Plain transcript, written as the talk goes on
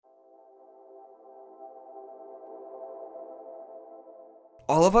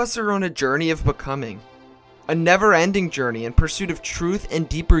All of us are on a journey of becoming, a never-ending journey in pursuit of truth and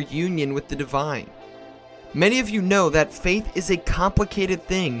deeper union with the divine. Many of you know that faith is a complicated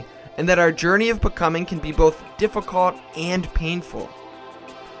thing and that our journey of becoming can be both difficult and painful.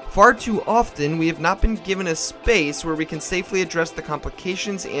 Far too often, we have not been given a space where we can safely address the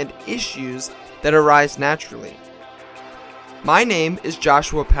complications and issues that arise naturally. My name is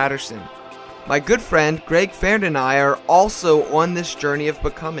Joshua Patterson. My good friend Greg Farrand and I are also on this journey of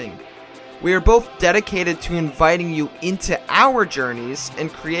becoming. We are both dedicated to inviting you into our journeys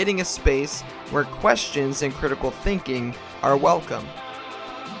and creating a space where questions and critical thinking are welcome.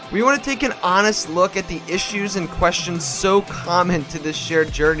 We want to take an honest look at the issues and questions so common to this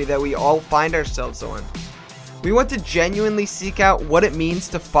shared journey that we all find ourselves on. We want to genuinely seek out what it means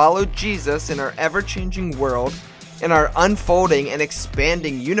to follow Jesus in our ever-changing world, in our unfolding and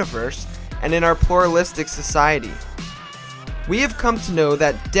expanding universe, and in our pluralistic society. We have come to know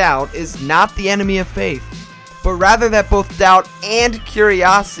that doubt is not the enemy of faith, but rather that both doubt and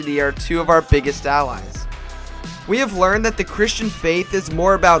curiosity are two of our biggest allies. We have learned that the Christian faith is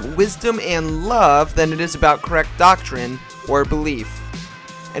more about wisdom and love than it is about correct doctrine or belief.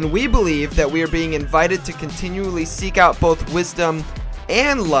 And we believe that we are being invited to continually seek out both wisdom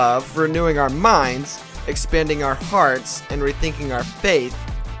and love, renewing our minds, expanding our hearts, and rethinking our faith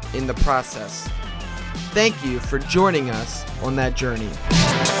in the process. Thank you for joining us on that journey.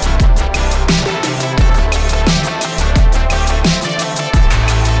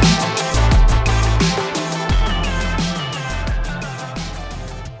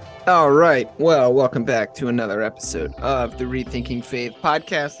 All right. Well, welcome back to another episode of the Rethinking Faith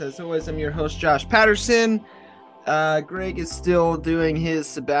podcast. As always, I'm your host, Josh Patterson. Greg is still doing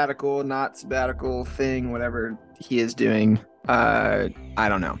his not sabbatical thing, whatever he is doing. I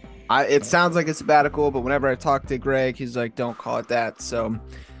don't know. It sounds like a sabbatical, but whenever I talk to Greg, he's like, don't call it that. So,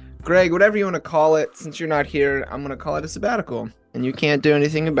 Greg, whatever you want to call it, since you're not here, I'm going to call it a sabbatical, and you can't do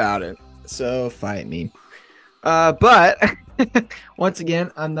anything about it. So, fight me. But, once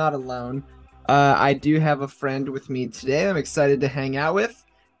again, I'm not alone. I do have a friend with me today I'm excited to hang out with.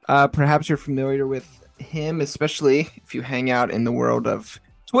 Perhaps you're familiar with him, especially if you hang out in the world of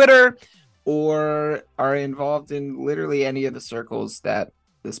Twitter or are involved in literally any of the circles that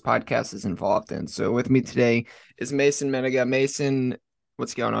this podcast is involved in. So with me today is Mason Menega. Mason,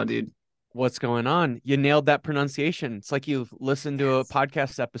 what's going on, dude? What's going on? You nailed that pronunciation. It's like you've listened to a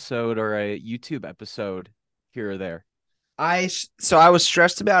podcast episode or a YouTube episode here or there. So I was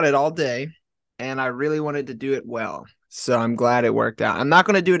stressed about it all day, and I really wanted to do it well. So I'm glad it worked out. I'm not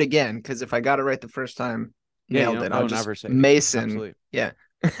going to do it again, because if I got it right the first time, nailed it. I'll just never say Mason. Absolutely. Yeah.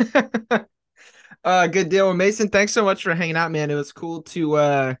 Good deal with Mason. Thanks so much for hanging out, man. It was cool to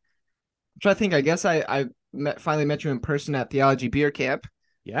I think I guess I finally met you in person at Theology Beer Camp.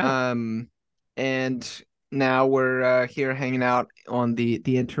 Yeah. And now we're here hanging out on the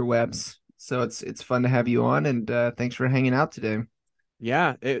interwebs. So it's fun to have you on, and thanks for hanging out today.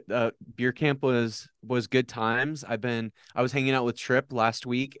 Yeah, Beer Camp was good times. I was hanging out with Tripp last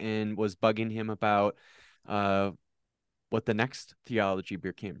week and was bugging him about what the next Theology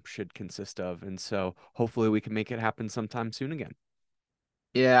Beer Camp should consist of. And so hopefully we can make it happen sometime soon again.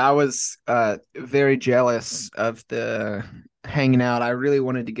 Yeah, I was very jealous of the hanging out. I really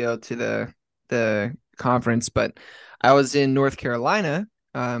wanted to go to the conference, but I was in North Carolina,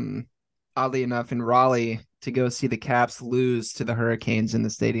 oddly enough, in Raleigh, to go see the Caps lose to the Hurricanes in the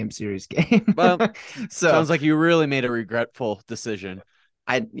Stadium Series game. Well, so sounds like you really made a regretful decision.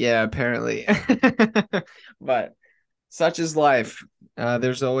 Yeah, apparently. But such is life.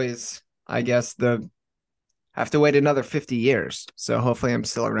 There's always, I guess, have to wait another 50 years. So hopefully I'm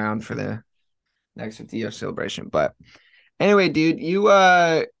still around for the next 50-year celebration. But anyway, dude,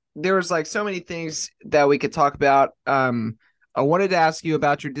 there was like so many things that we could talk about. I wanted to ask you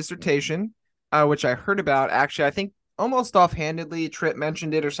about your dissertation, which I heard about. Actually, I think almost offhandedly, Tripp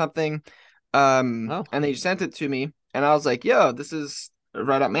mentioned it or something. And then you sent it to me, and I was like, yo, this is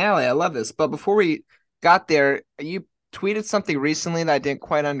right up my alley. I love this. But before we got there, you tweeted something recently that I didn't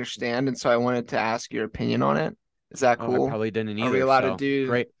quite understand, and so I wanted to ask your opinion on it. Is that cool? I probably didn't either. Are we allowed to do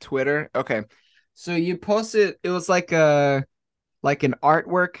great. Twitter? Okay. So you posted, it was like an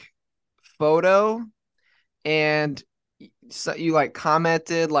artwork photo, and so you like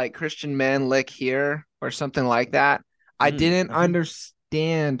commented like Christian men lick here or something like that. I didn't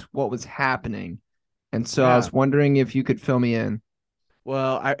understand what was happening, and so I was wondering if you could fill me in.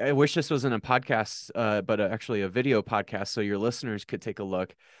 Well, I wish this wasn't a podcast, but actually a video podcast, so your listeners could take a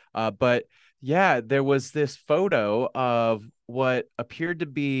look. But yeah, there was this photo of what appeared to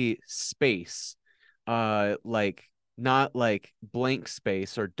be space, like not like blank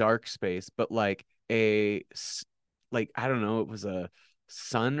space or dark space, but like like I don't know, it was a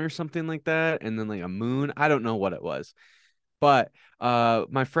sun or something like that, and then like a moon. I don't know what it was, but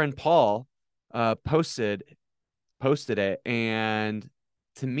my friend Paul posted it, and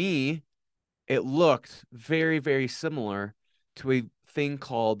to me, it looked very, very similar to a thing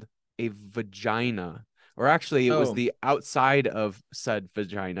called a vagina. Or actually, it was Oh, the outside of said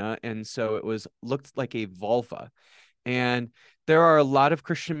vagina, and so it was looked like a vulva. And there are a lot of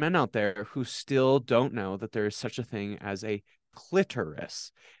Christian men out there who still don't know that there is such a thing as a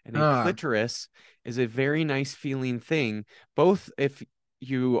clitoris. And a ah, clitoris is a very nice feeling thing, both if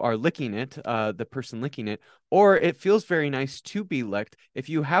you are licking it, the person licking it, or it feels very nice to be licked if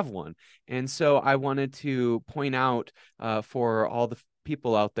you have one. And so I wanted to point out for all the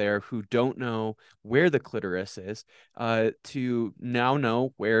people out there who don't know where the clitoris is, to now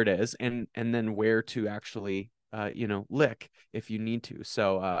know where it is, and then where to actually lick if you need to.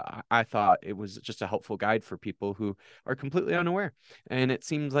 So I thought it was just a helpful guide for people who are completely unaware. And it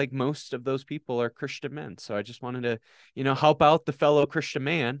seems like most of those people are Christian men. So I just wanted to, help out the fellow Christian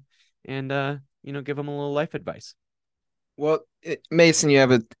man and, give him a little life advice. well, Mason,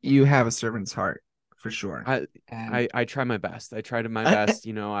 you have a servant's heart for sure. I, And I try my best. I try to my best.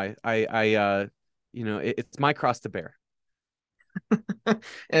 It's my cross to bear. and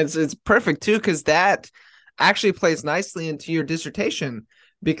it's perfect too, because that actually plays nicely into your dissertation,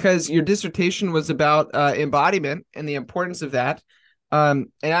 because your dissertation was about embodiment and the importance of that. And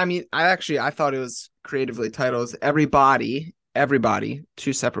I mean, I thought it was creatively titled as everybody,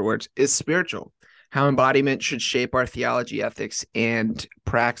 two separate words, is spiritual. How embodiment should shape our theology, ethics, and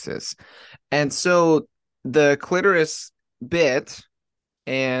praxis. And so the clitoris bit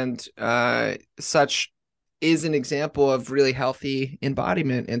and such is an example of really healthy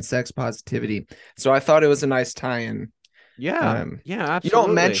embodiment and sex positivity. So I thought it was a nice tie-in. Yeah. Yeah, You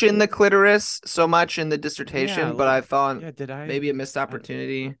don't absolutely. mention the clitoris so much in the Yeah. dissertation, but I thought Yeah. maybe a missed I,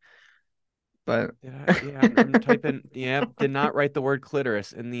 opportunity. But Yeah, I'm typing. Yeah, did not write the word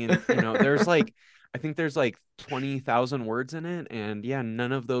clitoris in there's like, I think there's like 20,000 words in it. And yeah,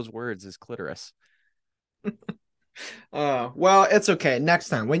 none of those words is clitoris. well, it's okay. Next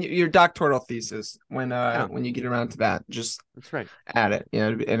time when your doctoral thesis, Yeah, when you get around to that, just that's right. add it,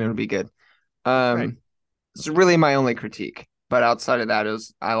 and it'll be good. That's right. Um, it's really my only critique, but outside of that,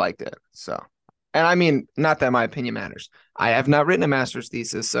 I liked it. So, and I mean, not that my opinion matters. I have not written a master's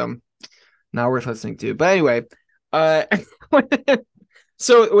thesis, so not worth listening to. But anyway, uh,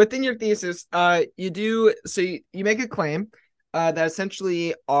 so within your thesis, you make a claim, that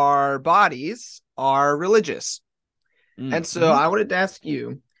essentially our bodies are religious, and so Mm-hmm. I wanted to ask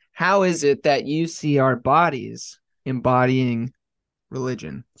you, how is it that you see our bodies embodying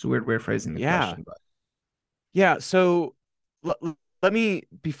religion? It's a weird way of phrasing the Yeah. question, but Yeah. So let me,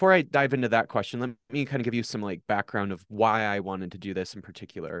 before I dive into that question, let me kind of give you some like background of why I wanted to do this in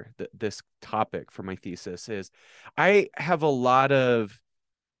particular. This topic for my thesis is I have a lot of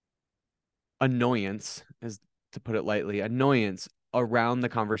annoyance, as to put it lightly, annoyance around the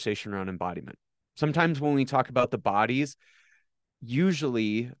conversation around embodiment. Sometimes when we talk about the bodies,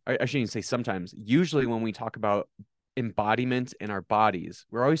 usually, I shouldn't say sometimes, usually when we talk about embodiment in our bodies,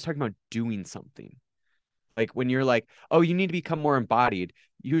 we're always talking about doing something. Like when you're like, oh, you need to become more embodied.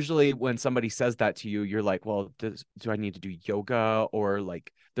 Usually when somebody says that to you, you're like, well, do I need to do yoga? Or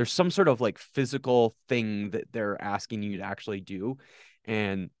like there's some sort of like physical thing that they're asking you to actually do.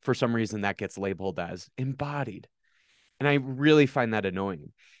 And for some reason that gets labeled as embodied. And I really find that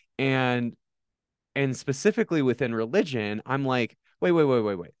annoying. And specifically within religion, I'm like,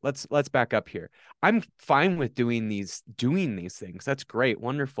 wait. Let's back up here. I'm fine with doing these things. That's great,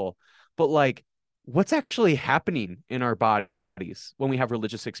 wonderful. But like, what's actually happening in our bodies when we have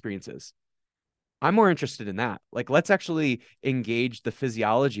religious experiences? I'm more interested in that. Like, let's actually engage the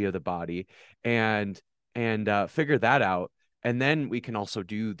physiology of the body and figure that out. And then we can also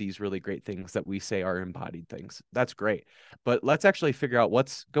do these really great things that we say are embodied things. That's great. But let's actually figure out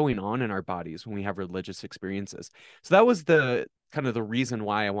what's going on in our bodies when we have religious experiences. So that was the kind of the reason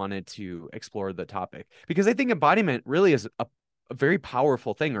why I wanted to explore the topic, because I think embodiment really is a very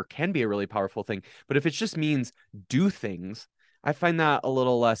powerful thing, or can be a really powerful thing. But if it just means do things, I find that a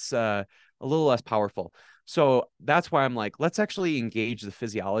little less powerful. So that's why I'm like, let's actually engage the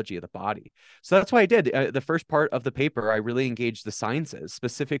physiology of the body. So that's why I did the first part of the paper. I really engaged the sciences,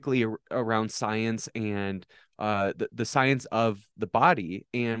 specifically around science and the science of the body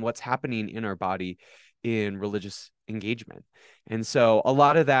and what's happening in our body in religious engagement. And so a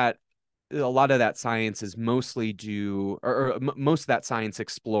lot of that science is mostly due, or most of that science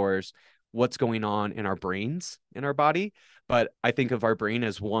explores what's going on in our brains in our body. But I think of our brain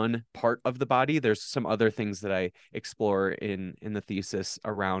as one part of the body. There's some other things that I explore in the thesis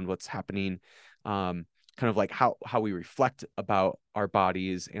around what's happening, kind of like how we reflect about our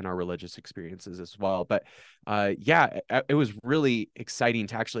bodies and our religious experiences as well. But yeah, it was really exciting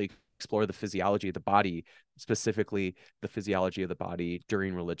to actually explore the physiology of the body, specifically the physiology of the body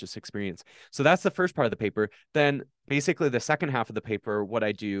during religious experience. So that's the first part of the paper. Then basically the second half of the paper, what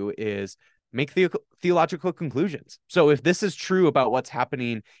I do is make theological conclusions. So if this is true about what's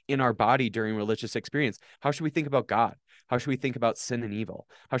happening in our body during religious experience, how should we think about God? How should we think about sin and evil?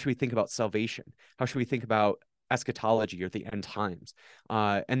 How should we think about salvation? How should we think about eschatology or the end times?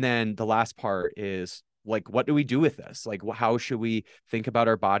 And then the last part is like, what do we do with this? Like, how should we think about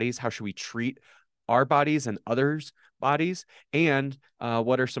our bodies? How should we treat our bodies and others' bodies? And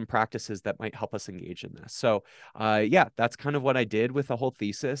what are some practices that might help us engage in this? So yeah, that's kind of what I did with the whole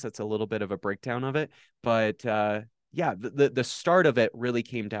thesis. That's a little bit of a breakdown of it. But yeah, the start of it really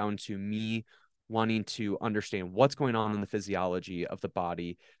came down to me wanting to understand what's going on in the physiology of the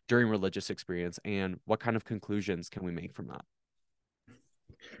body during religious experience and what kind of conclusions can we make from that.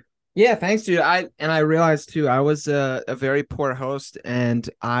 Yeah, thanks, dude. I realized too, I was a very poor host, and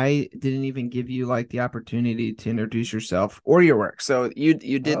I didn't even give you like the opportunity to introduce yourself or your work. So you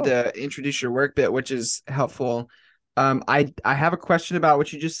did the introduce your work bit, which is helpful. I have a question about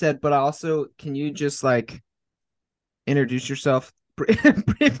what you just said, but also can you just like introduce yourself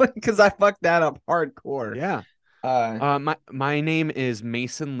briefly, because I fucked that up hardcore. Yeah. My name is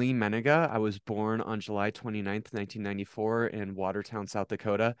Mason Lee Menega. I was born on July 29th, 1994 in Watertown, South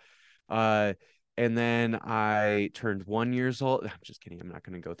Dakota. Uh, and then I turned 1 years old. I'm just kidding. I'm not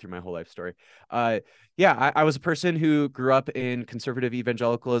going to go through my whole life story. Yeah, I was a person who grew up in conservative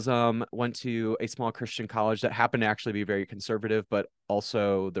evangelicalism, went to a small Christian college that happened to actually be very conservative, but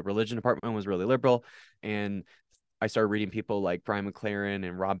also the religion department was really liberal. And I started reading people like Brian McLaren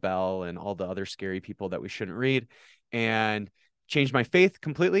and Rob Bell and all the other scary people that we shouldn't read, and changed my faith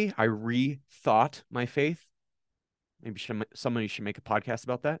completely. I rethought my faith. Maybe somebody should make a podcast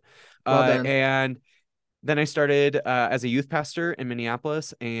about that. Well done. And then I started as a youth pastor in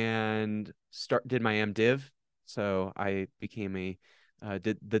Minneapolis and did my MDiv. So I became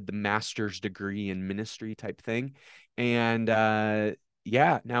did the master's degree in ministry type thing. And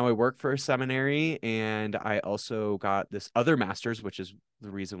yeah, now I work for a seminary, and I also got this other master's, which is the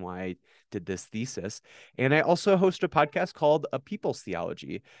reason why I did this thesis. And I also host a podcast called A People's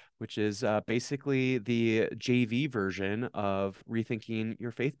Theology, which is basically the JV version of Rethinking Your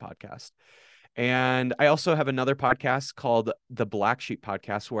Faith podcast. And I also have another podcast called the Black Sheep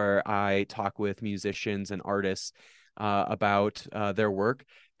Podcast, where I talk with musicians and artists about their work.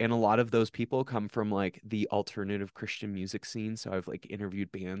 And a lot of those people come from like the alternative Christian music scene. So I've like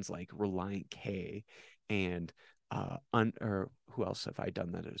interviewed bands like Reliant K and or who else have I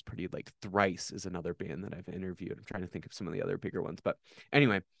done that is pretty, like Thrice is another band that I've interviewed. I'm trying to think of some of the other bigger ones, but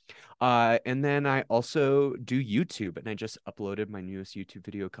anyway. And then I also do YouTube, and I just uploaded my newest YouTube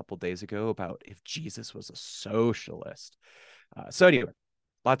video a couple days ago about if Jesus was a socialist. So anyway,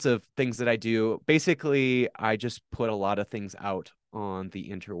 lots of things that I do. Basically, I just put a lot of things out on the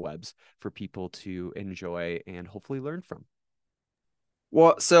interwebs for people to enjoy and hopefully learn from.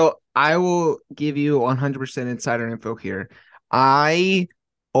 Well, so I will give you 100% insider info here. I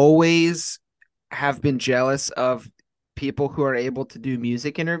always have been jealous of people who are able to do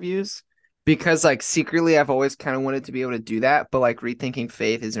music interviews, because like secretly I've always kind of wanted to be able to do that, but like Rethinking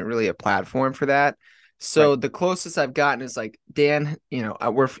Faith isn't really a platform for that. So Right. the closest I've gotten is like Dan,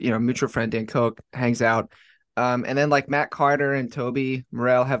 we're mutual friend Dan Koch hangs out. And then like Matt Carter and Toby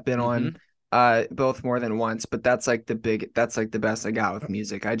Morell have been on Mm-hmm. both more than once, but that's like the best I got with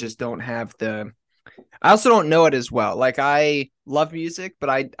music. I just don't have I also don't know it as well. Like I love music, but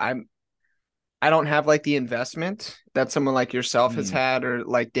I don't have like the investment that someone like yourself has Mm. had, or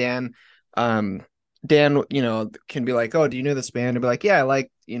like Dan. Dan, can be like, "Oh, do you know this band?" And be like, "Yeah, I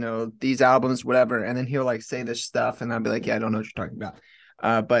like, these albums, whatever." And then he'll like say this stuff, and I'll be like, "Yeah, I don't know what you're talking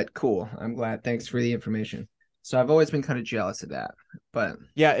about." But cool. I'm glad. Thanks for the information. So I've always been kind of jealous of that, but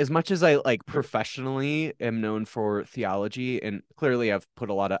Yeah, as much as I like professionally am known for theology, and clearly I've put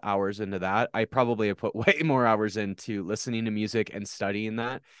a lot of hours into that, I probably have put way more hours into listening to music and studying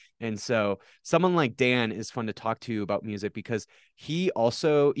that. And so someone like Dan is fun to talk to about music because he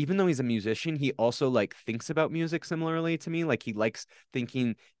also, even though he's a musician, he also like thinks about music similarly to me. Like he likes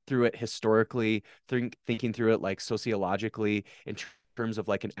thinking through it historically, thinking through it like sociologically in terms of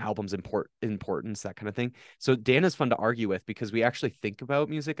like an album's importance, that kind of thing. So Dan is fun to argue with because we actually think about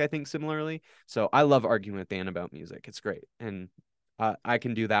music, I think, similarly. So I love arguing with Dan about music. It's great. And I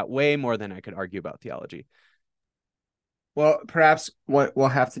can do that way more than I could argue about theology. Well, perhaps what we'll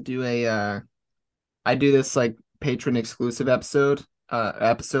have to do I do this like patron exclusive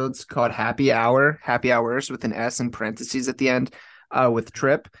episodes called Happy Hours with an S in parentheses at the end, with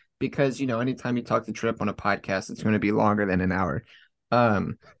Trip, because anytime you talk to Trip on a podcast, it's going to be longer than an hour.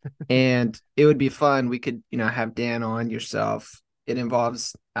 Um, and it would be fun. We could, have Dan on, yourself. It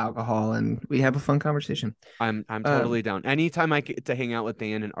involves alcohol, and we have a fun conversation. I'm Um, totally down. Anytime I get to hang out with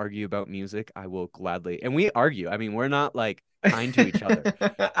Dan and argue about music, I will gladly. And we argue. I mean, we're not like kind to each other, I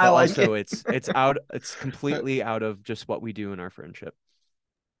but like also it. it's completely out of just what we do in our friendship.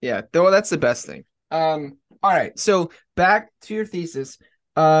 Yeah, well, that's the best thing. All right, so back to your thesis,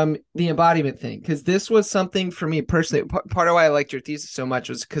 the embodiment thing, because this was something for me personally. Part of why I liked your thesis so much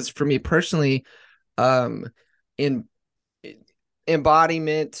was because for me personally, um, in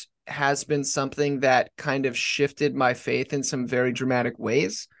embodiment has been something that kind of shifted my faith in some very dramatic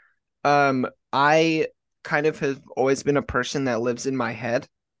ways. I kind of have always been a person that lives in my head,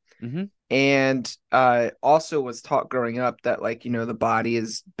 Hmm. and also was taught growing up that, like, the body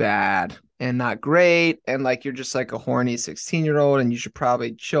is bad and not great, and like you're just like a horny 16-year-old and you should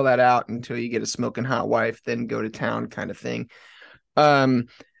probably chill that out until you get a smoking hot wife, then go to town, kind of thing. um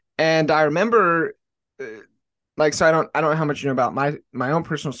and I remember, uh, like, so I don't know how much you know about my own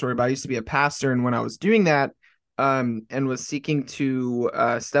personal story, but I used to be a pastor, and when I was doing that, and was seeking to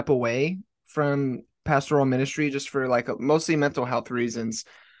step away from pastoral ministry just for like mostly mental health reasons,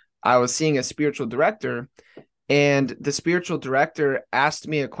 I was seeing a spiritual director, and the spiritual director asked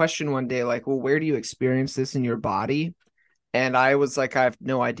me a question one day, like, well, where do you experience this in your body? And I was like, I have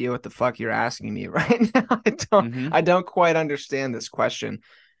no idea what the fuck you're asking me right now. I don't Hmm. I don't quite understand this question.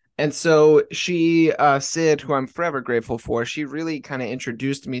 And so she, Sid, who I'm forever grateful for, she really kind of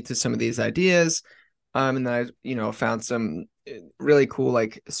introduced me to some of these ideas. And then I, found some really cool,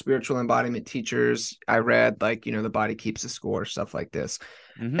 like, spiritual embodiment teachers. I read, like, The Body Keeps a Score, stuff like this.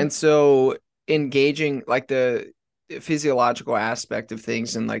 Hmm. And so engaging like the physiological aspect of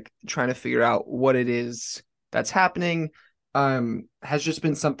things and like trying to figure out what it is that's happening, has just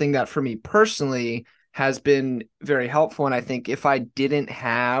been something that for me personally has been very helpful. And I think if I didn't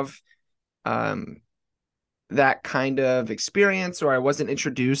have um that kind of experience, or I wasn't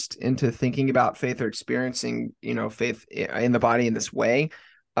introduced into thinking about faith or experiencing, faith in the body in this way,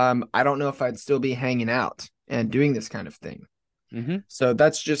 I don't know if I'd still be hanging out and doing this kind of thing. Hmm. So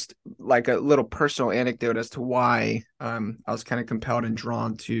that's just like a little personal anecdote as to why I was kind of compelled and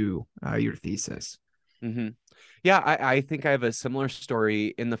drawn to your thesis. Hmm. Yeah, I think I have a similar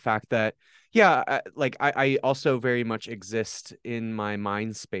story in the fact that, yeah, I also very much exist in my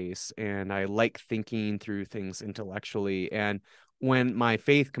mind space and I like thinking through things intellectually. And when my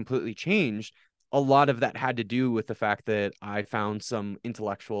faith completely changed, a lot of that had to do with the fact that I found some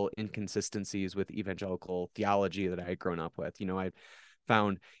intellectual inconsistencies with evangelical theology that I had grown up with. I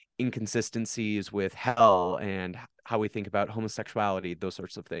found inconsistencies with hell and how we think about homosexuality, those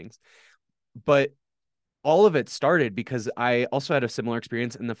sorts of things. But all of it started because I also had a similar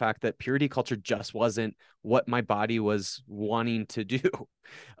experience in the fact that purity culture just wasn't what my body was wanting to do.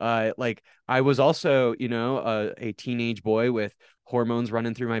 Like I was also, a teenage boy with hormones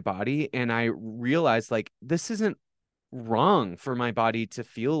running through my body, and I realized like this isn't wrong for my body to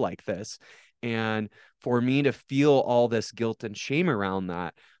feel like this, and for me to feel all this guilt and shame around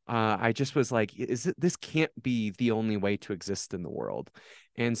that. I just was like, this can't be the only way to exist in the world.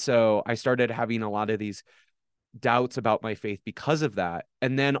 And so I started having a lot of these doubts about my faith because of that.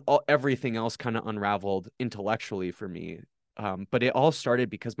 And then everything else kind of unraveled intellectually for me. But it all started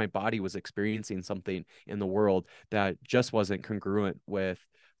because my body was experiencing something in the world that just wasn't congruent with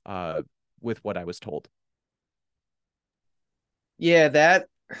what I was told. Yeah, that,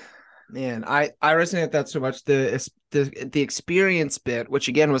 man, I resonate with that so much. The experience bit, which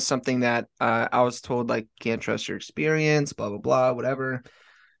again was something that I was told, like, can't trust your experience, blah blah blah, whatever.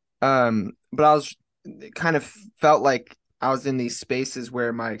 But I was kind of felt like I was in these spaces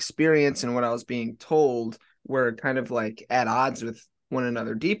where my experience and what I was being told were kind of like at odds with one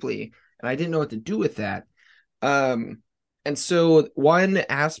another deeply, and I didn't know what to do with that. Um, and so one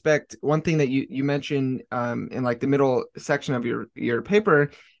thing that you mentioned in like the middle section of your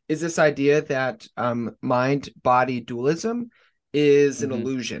paper is this idea that mind body dualism is an Hmm.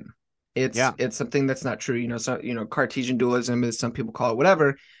 illusion. It's Yeah. it's something that's not true. So Cartesian dualism, as some people call it,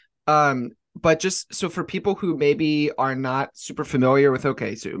 whatever. But just so for people who maybe are not super familiar with,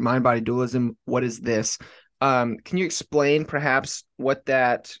 okay, so mind body dualism, what is this? Can you explain perhaps what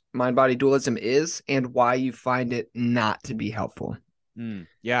that mind body dualism is and why you find it not to be helpful?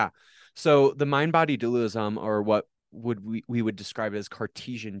 Yeah. So the mind body dualism, or what we would describe it as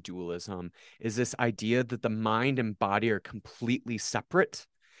Cartesian dualism, is this idea that the mind and body are completely separate.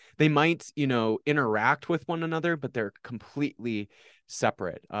 They might, interact with one another, but they're completely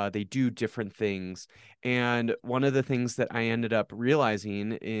separate. They do different things. And one of the things that I ended up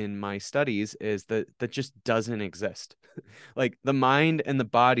realizing in my studies is that that just doesn't exist. Like the mind and the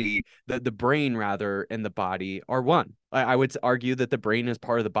body, the brain rather, and the body are one. I would argue that the brain is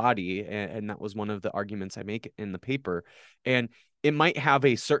part of the body, and that was one of the arguments I make in the paper. And it might have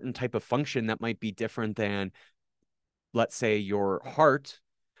a certain type of function that might be different than, let's say, your heart,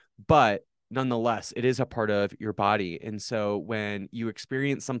 but nonetheless, it is a part of your body. And so when you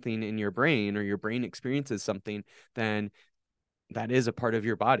experience something in your brain, or your brain experiences something, then that is a part of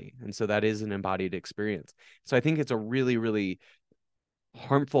your body. And so that is an embodied experience. So I think it's a really, really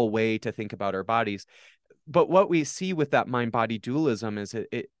harmful way to think about our bodies. But what we see with that mind body dualism is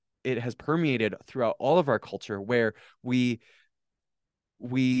it has permeated throughout all of our culture, where we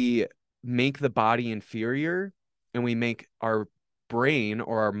make the body inferior and we make our brain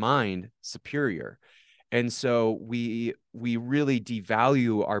or our mind superior. And so we really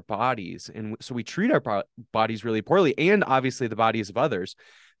devalue our bodies, and so we treat our bodies really poorly, and obviously the bodies of others.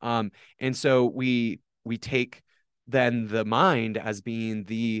 And so we take then the mind as being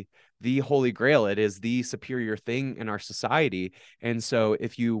the holy grail. It is the superior thing in our society. And so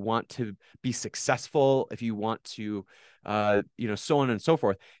if you want to be successful, if you want to so on and so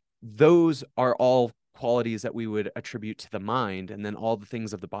forth, those are all qualities that we would attribute to the mind, and then all the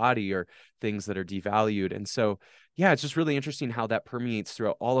things of the body are things that are devalued. And so yeah, it's just really interesting how that permeates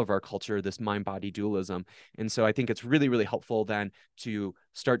throughout all of our culture, this mind body dualism. And so I think it's really, really helpful then to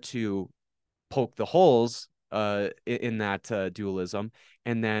start to poke the holes in that dualism,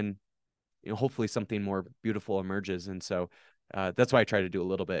 and then hopefully something more beautiful emerges. And so that's why I try to do a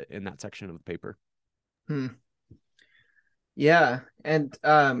little bit in that section of the paper. Yeah, and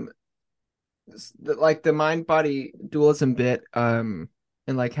like the mind body dualism bit, and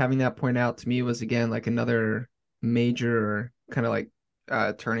like having that point out to me was again like another major kind of like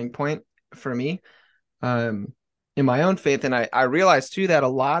turning point for me in my own faith. And I realized too that a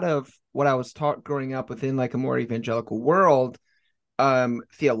lot of what I was taught growing up within like a more evangelical world,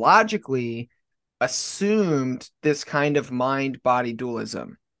 theologically assumed this kind of mind body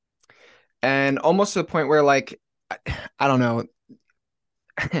dualism, and almost to the point where like I don't know.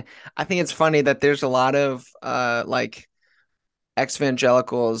 I think it's funny that there's a lot of like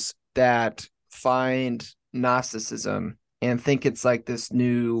ex-evangelicals that find Gnosticism and think it's like this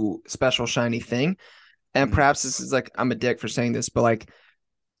new special shiny thing. And perhaps this is like, I'm a dick for saying this, but like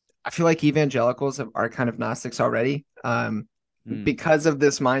I feel like evangelicals are kind of Gnostics already, because of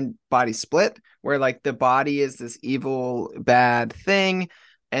this mind body split, where like the body is this evil, bad thing.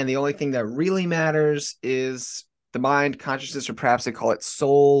 And the only thing that really matters is the mind, consciousness, or perhaps they call it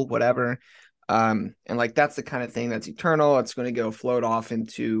soul, whatever. And like that's the kind of thing that's eternal. It's going to go float off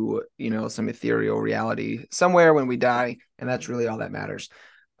into, some ethereal reality somewhere when we die. And that's really all that matters.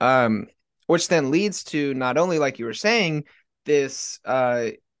 Which then leads to not only, like you were saying, this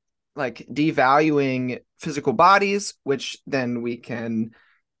like devaluing physical bodies, which then we can,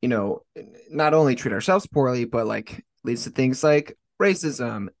 not only treat ourselves poorly, but like leads to things like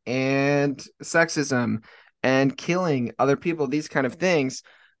racism and sexism and killing other people, these kind of things.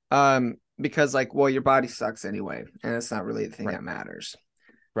 Because like, well, your body sucks anyway, and it's not really the thing that matters.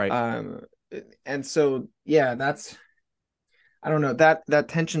 Right. And so, yeah, I don't know, that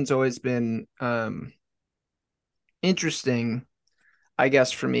tension's always been interesting, I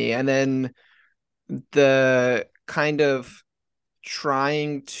guess, for me. And then the kind of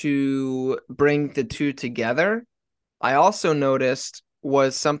trying to bring the two together, I also noticed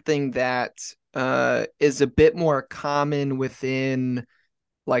was something that is a bit more common within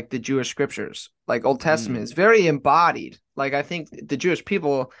like the Jewish scriptures. Like Old Testament is very embodied. Like I think the Jewish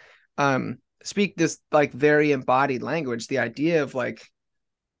people speak this like very embodied language. The idea of like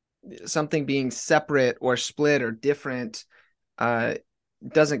something being separate or split or different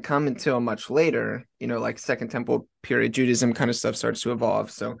doesn't come until much later, like Second Temple period Judaism kind of stuff starts to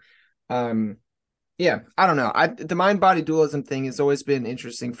evolve. So yeah, I don't know. The mind body dualism thing has always been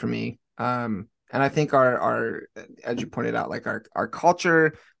interesting for me. And I think our as you pointed out, like our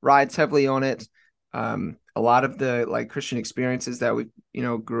culture rides heavily on it. A lot of the like Christian experiences that we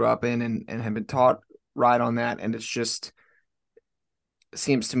grew up in and have been taught ride on that, and it's just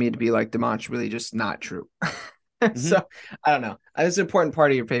seems to me to be like demonstrably just not true. So I don't know. It's an important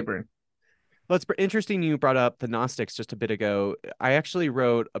part of your paper. Well, it's interesting you brought up the Gnostics just a bit ago. I actually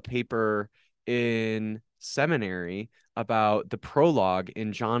wrote a paper in seminary about the prologue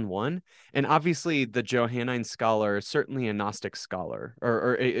in John 1. And obviously the Johannine scholar is certainly a Gnostic scholar,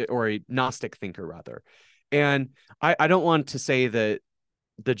 or a Gnostic thinker rather. And I don't want to say that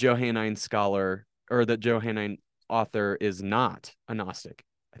the Johannine scholar or the Johannine author is not a Gnostic.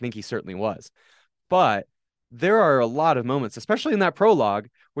 I think he certainly was. But there are a lot of moments, especially in that prologue,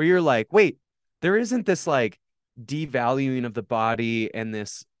 where you're like, wait, there isn't this like devaluing of the body and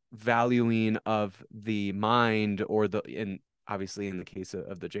this valuing of the mind, or in obviously in the case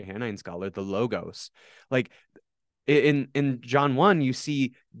of the Johannine scholar, the logos. Like in John 1, you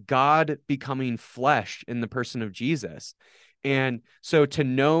see God becoming flesh in the person of Jesus. And so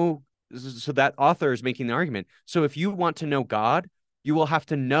that author is making the argument. So if you want to know God, you will have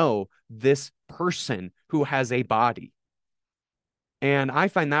to know this person who has a body. And I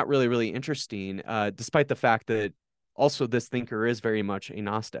find that really, really interesting, despite the fact that also this thinker is very much a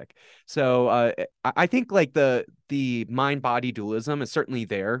Gnostic. So I think like the mind-body dualism is certainly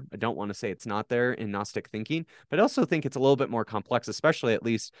there. I don't want to say it's not there in Gnostic thinking, but I also think it's a little bit more complex, especially at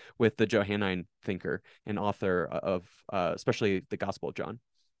least with the Johannine thinker and author of especially the Gospel of John.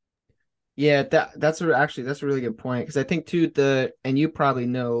 Yeah, that's a really good point, because I think too and you probably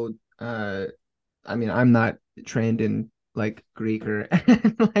know, I mean, I'm not trained in like Greek or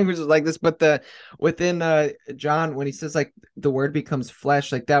languages like this, but within John, when he says like the word becomes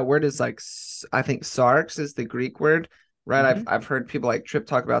flesh, like that word is like, I think sarx is the Greek word, right? Mm-hmm. I've heard people like Trip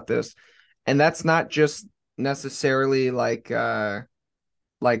talk about this, and that's not just necessarily like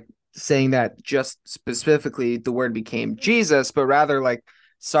saying that just specifically the word became Jesus, but rather like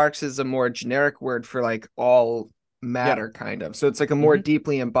sarx is a more generic word for like all matter, kind of. So it's like a more Mm-hmm.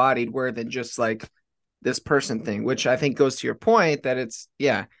 deeply embodied word than just like this person thing, which I think goes to your point that it's,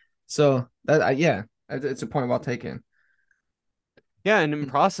 yeah. So that, yeah, it's a point well taken. Yeah, and in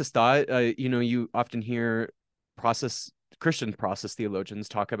process thought, you often hear Christian process theologians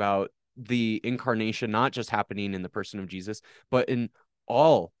talk about the incarnation not just happening in the person of Jesus, but in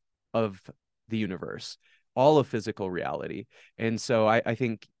all of the universe, all of physical reality. And so I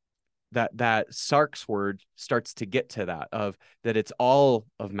think that sarx word starts to get to that it's all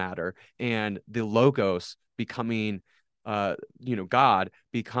of matter, and the logos becoming God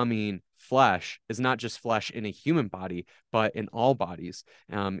becoming flesh is not just flesh in a human body, but in all bodies,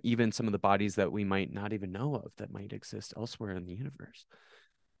 even some of the bodies that we might not even know of that might exist elsewhere in the universe.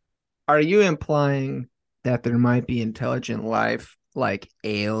 Are you implying that there might be intelligent life like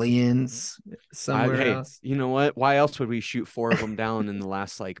aliens somewhere Hey, else? you know what? Why else would we shoot 4 of them down in the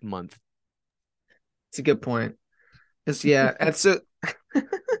last like month? It's a good point. It's, yeah, and so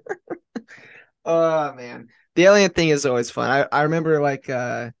oh man, the alien thing is always fun. I remember like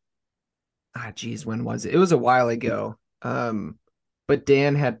geez, when was it? It was a while ago. But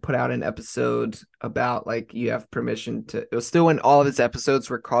Dan had put out an episode about like you have permission to. It was still when all of his episodes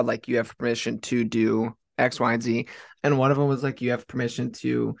were called like you have permission to do X, Y, and Z, and one of them was like you have permission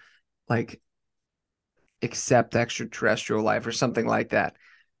to like accept extraterrestrial life or something like that.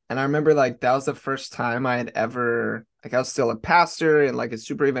 And I remember like that was the first time I had ever, like, I was still a pastor in like a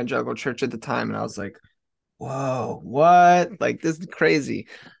super evangelical church at the time, and I was like, whoa, what? Like, this is crazy.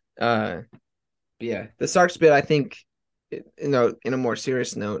 Uh yeah, the Sark's bit, I think, in a more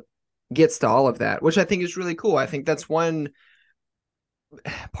serious note, gets to all of that, which I think is really cool. I think that's one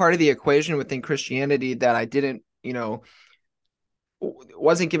part of the equation within Christianity that I didn't,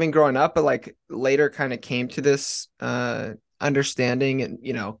 wasn't given growing up, but like later kind of came to this understanding, and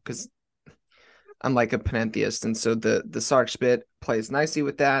because I'm like a panentheist, and so the Sark's bit plays nicely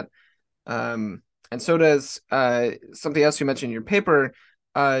with that. And so does something else you mentioned in your paper,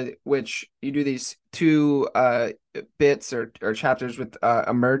 which you do these two bits or chapters with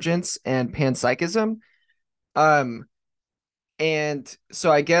emergence and panpsychism. Um, and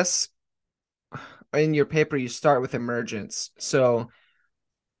so I guess in your paper you start with emergence. So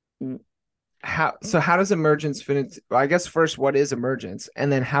how does emergence fit into? Well, I guess first, what is emergence,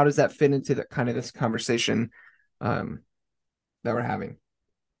 and then how does that fit into the kind of this conversation um, that we're having?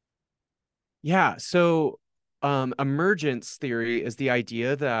 Yeah, so emergence theory is the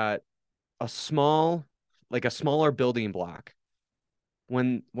idea that a smaller building block,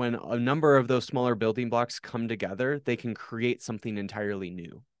 when a number of those smaller building blocks come together, they can create something entirely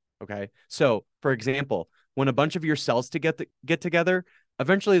new. Okay. So, for example, when a bunch of your cells get together,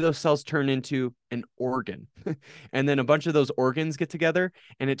 eventually those cells turn into an organ. And then a bunch of those organs get together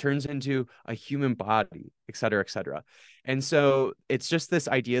and it turns into a human body, et cetera, et cetera. And so it's just this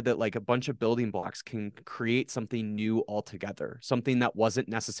idea that like a bunch of building blocks can create something new altogether, something that wasn't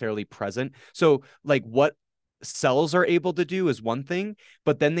necessarily present. So, like, cells are able to do is one thing,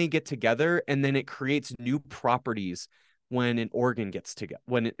 but then they get together and then it creates new properties when an organ gets together,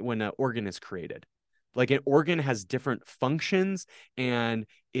 when an organ is created. Like an organ has different functions, and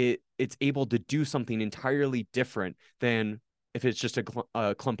it's able to do something entirely different than if it's just a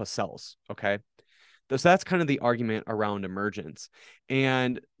clump of cells. Okay. So that's kind of the argument around emergence.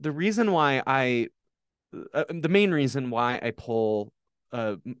 And the main reason why I pull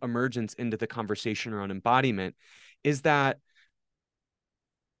emergence into the conversation around embodiment is that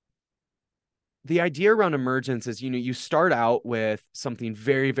the idea around emergence is, you start out with something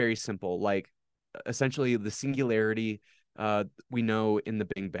very, very simple, like essentially the singularity we know in the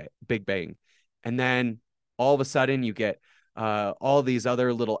Big Bang. And then all of a sudden you get all these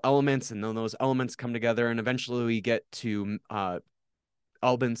other little elements, and then those elements come together, and eventually we get to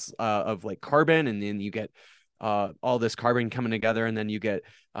elements of like carbon, and then you get all this carbon coming together, and then you get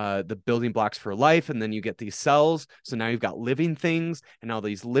the building blocks for life, and then you get these cells. So now you've got living things, and all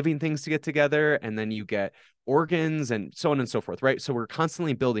these living things to get together, and then you get organs, and so on and so forth, right? So we're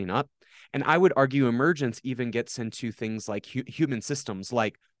constantly building up. And I would argue emergence even gets into things like human systems,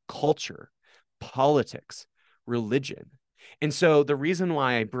 like culture, politics, religion. And so the reason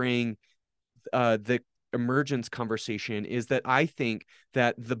why I bring the emergence conversation is that I think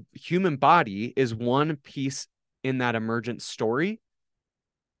that the human body is one piece in that emergent story,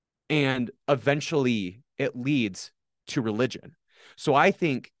 and eventually it leads to religion. So I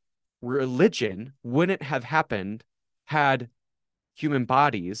think religion wouldn't have happened had human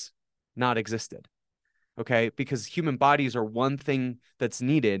bodies not existed. Okay, because human bodies are one thing that's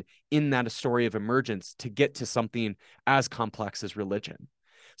needed in that story of emergence to get to something as complex as religion.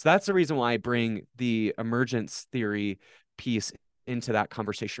 So that's the reason why I bring the emergence theory piece into that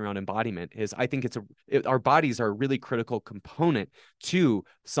conversation around embodiment. Is I think our bodies are a really critical component to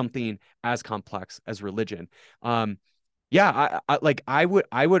something as complex as religion. Yeah, I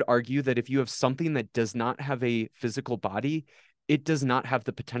would argue that if you have something that does not have a physical body, it does not have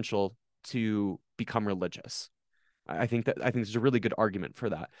the potential to become religious. I think there's a really good argument for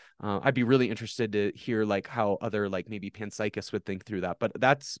that. I'd be really interested to hear like how other like maybe panpsychists would think through that. But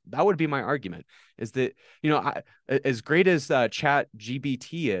that would be my argument, is that, as great as Chat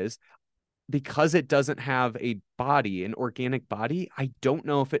GBT is, because it doesn't have a body, an organic body, I don't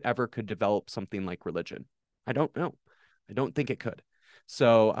know if it ever could develop something like religion. I don't know. I don't think it could.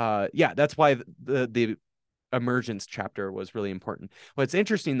 So yeah, that's why the emergence chapter was really important. What's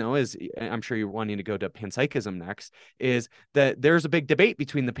interesting though is, I'm sure you're wanting to go to panpsychism next, is that there's a big debate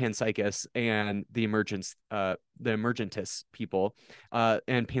between the panpsychists and the emergentists people.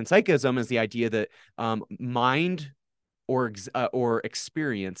 And panpsychism is the idea that mind or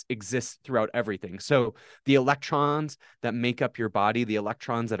experience exists throughout everything. So the electrons that make up your body, the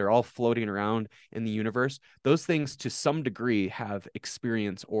electrons that are all floating around in the universe, those things to some degree have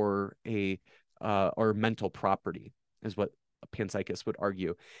experience or mental property, is what a panpsychist would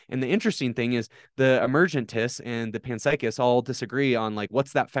argue. And the interesting thing is the emergentists and the panpsychists all disagree on like,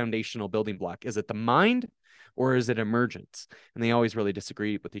 what's that foundational building block? Is it the mind or is it emergence? And they always really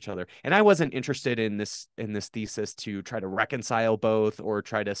disagree with each other. And I wasn't interested in this thesis to try to reconcile both or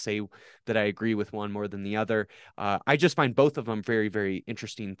try to say that I agree with one more than the other. I just find both of them very, very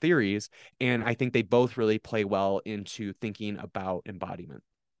interesting theories, and I think they both really play well into thinking about embodiment.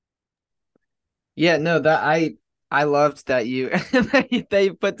 Yeah, no, that I loved that you that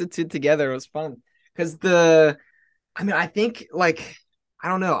you put the two together. It was fun because I think like I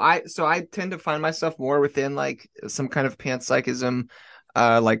don't know. I tend to find myself more within like some kind of panpsychism,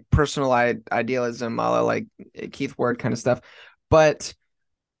 like personal idealism, a la like Keith Ward kind of stuff. But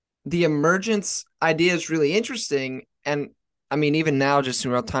the emergence idea is really interesting, and I mean even now, just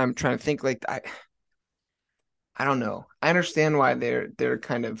in real time, trying to think like I don't know. I understand why they're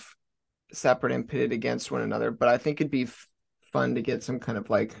kind of separate and pitted against one another, but I think it'd be fun to get some kind of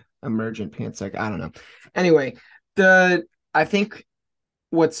like emergent panpsych. I don't know. Anyway, I think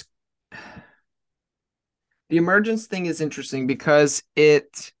what's the emergence thing is interesting because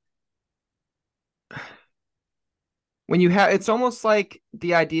it's almost like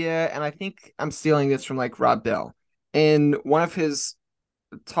the idea, and I think I'm stealing this from like Rob Bell. In one of his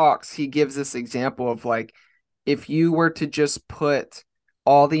talks, he gives this example of like if you were to just put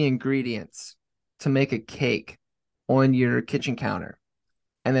all the ingredients to make a cake on your kitchen counter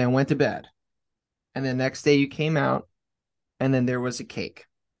and then went to bed, and the next day you came out and then there was a cake.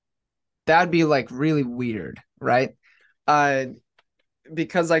 That'd be like really weird, right? Uh,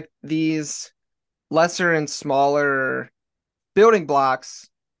 because like these lesser and smaller building blocks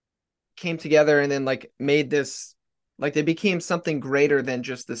came together and then like made this Like they became something greater than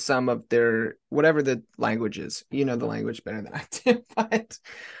just the sum of their whatever the language is. You know the language better than I do, but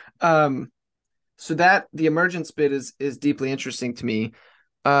um, so that the emergence bit is deeply interesting to me.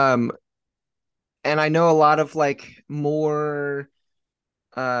 Um, and I know a lot of like more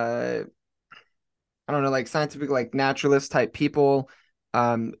uh I don't know, like scientific, like naturalist type people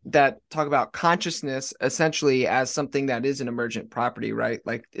that talk about consciousness essentially as something that is an emergent property, right?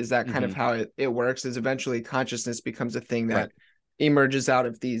 Like, is that kind of Hmm. how it works? Is eventually consciousness becomes a thing Right. that emerges out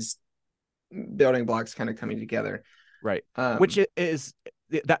of these building blocks kind of coming together. Right. Which Um, is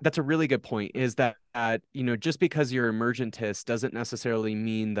that's a really good point, is that just because you're emergentist doesn't necessarily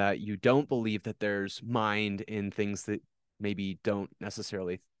mean that you don't believe that there's mind in things that maybe don't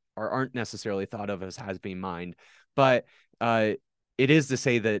necessarily or aren't necessarily thought of as being mind. But uh, it is to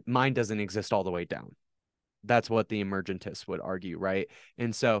say that mind doesn't exist all the way down. That's what the emergentists would argue, right?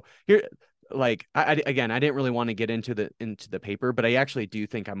 And so here, like again, I didn't really want to get into the paper, but I actually do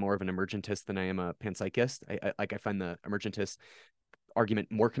think I'm more of an emergentist than I am a panpsychist. I find the emergentist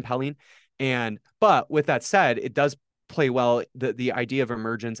argument more compelling. And but with that said, it does play well. The idea of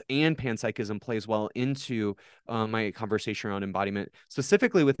emergence and panpsychism plays well into my conversation around embodiment.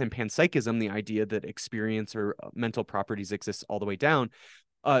 Specifically within panpsychism, the idea that experience or mental properties exist all the way down.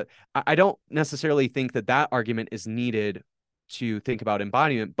 I don't necessarily think that that argument is needed to think about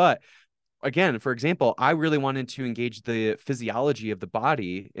embodiment, but again, for example, I really wanted to engage the physiology of the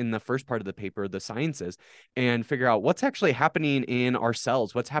body in the first part of the paper, the sciences, and figure out what's actually happening in our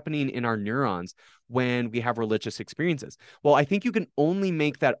cells, what's happening in our neurons when we have religious experiences. Well, I think you can only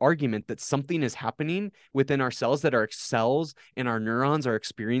make that argument that something is happening within our cells, that our cells and our neurons are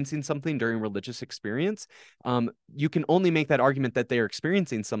experiencing something during religious experience. You can only make that argument that they are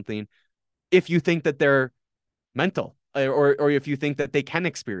experiencing something if you think that they're mental, or if you think that they can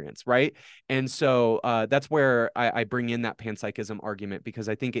experience, right? And so that's where I bring in that panpsychism argument, because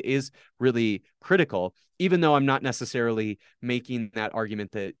I think it is really critical, even though I'm not necessarily making that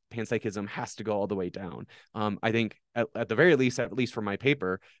argument that panpsychism has to go all the way down. I think at the very least, at least for my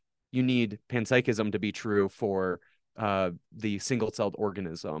paper, you need panpsychism to be true for the single-celled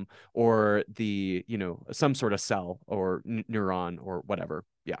organism, or the some sort of cell or neuron or whatever.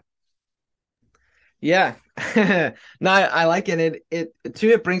 Yeah. yeah, no, I like it. It too.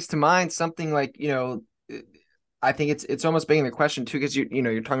 It brings to mind something like I think it's almost begging the question too, because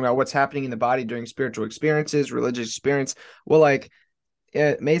you're talking about what's happening in the body during spiritual experiences, religious experience. Well, like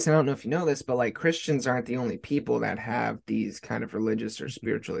Mason, I don't know if you know this, but like Christians aren't the only people that have these kind of religious or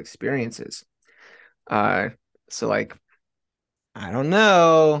spiritual experiences. Uh, so like I don't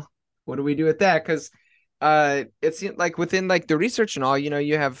know. What do we do with that? Because it's like within like the research and all,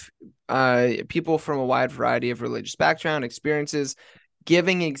 you have people from a wide variety of religious background, experiences,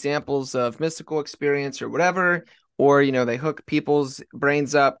 giving examples of mystical experience or whatever, or they hook people's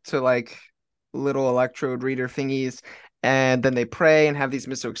brains up to like little electrode reader thingies, and then they pray and have these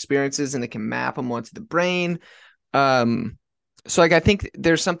mystical experiences, and they can map them onto the brain. Um, so like I think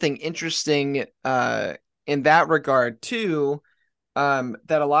there's something interesting in that regard too,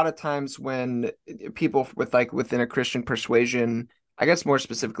 that a lot of times when people with like within a Christian persuasion, I guess more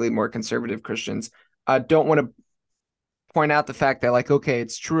specifically more conservative Christians, don't want to point out the fact that like, okay,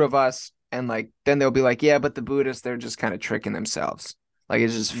 it's true of us, and like then they'll be like, yeah, but the Buddhists, they're just kind of tricking themselves. Like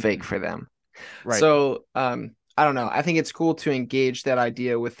it's just fake Mhm. for them. Right. So I don't know. I think it's cool to engage that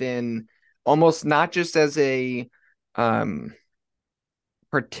idea within almost not just as a um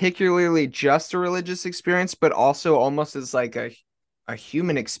particularly just a religious experience, but also almost as like a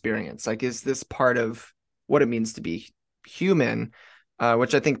human experience. Like, is this part of what it means to be human?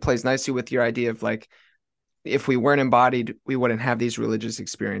 Which I think plays nicely with your idea of like, if we weren't embodied, we wouldn't have these religious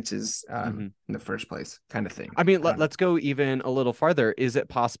experiences Mhm. in the first place, kind of thing. I mean, I don't know. let's go even a little farther. Is it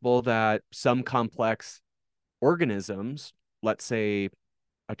possible that some complex organisms, let's say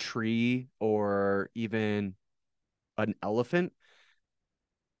a tree or even an elephant,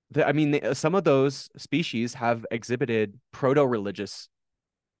 I mean, some of those species have exhibited proto-religious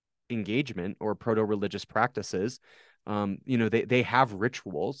engagement or proto-religious practices. They have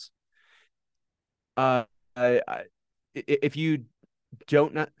rituals. Uh, if you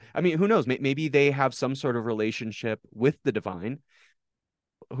don't not, I mean, who knows? Maybe they have some sort of relationship with the divine.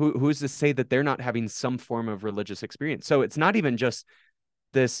 Who's to say that they're not having some form of religious experience? So it's not even just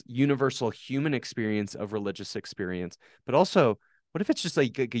this universal human experience of religious experience, but also, what if it's just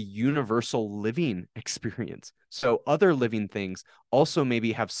like a universal living experience? So other living things also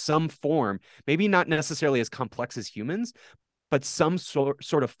maybe have some form, maybe not necessarily as complex as humans, but some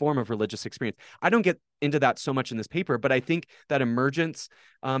sort of form of religious experience. I don't get into that so much in this paper, but I think that emergence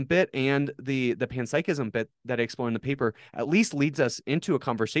bit and the panpsychism bit that I explore in the paper at least leads us into a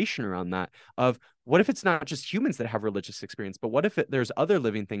conversation around that of what if it's not just humans that have religious experience, but what if there's other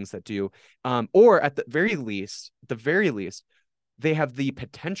living things that do, or at the very least, they have the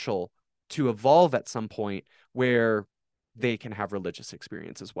potential to evolve at some point where they can have religious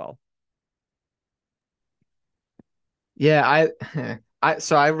experience as well. Yeah,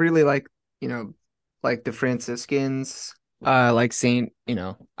 I really like, like the Franciscans, like Saint,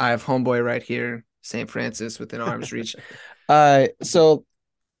 I have homeboy right here, Saint Francis within arm's reach. So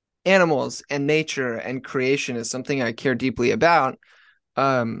animals and nature and creation is something I care deeply about.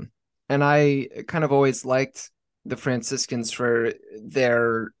 Um, and I kind of always liked the Franciscans for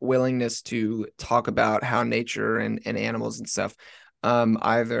their willingness to talk about how nature and animals and stuff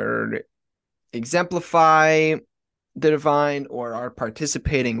either exemplify the divine or are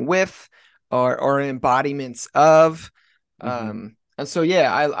participating with or embodiments of. And so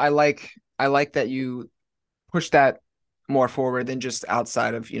yeah, I like that you push that more forward than just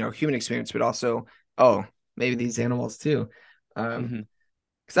outside of human experience, but also, oh, maybe these animals too. Mm-hmm.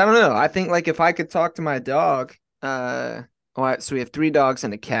 Because I don't know, I think like if I could talk to my dog, so we have three dogs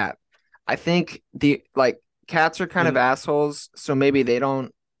and a cat. I think the like cats are kind of assholes, so maybe they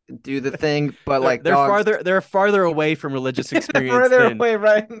don't do the thing, but like they're dogs farther away from religious experience further than away,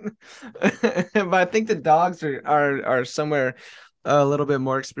 right? But I think the dogs are somewhere a little bit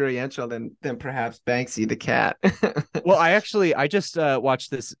more experiential than perhaps Banksy the cat. well, I just watched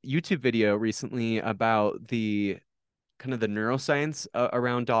this YouTube video recently about the kind of the neuroscience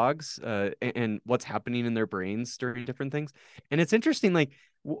around dogs and what's happening in their brains during different things. And it's interesting, like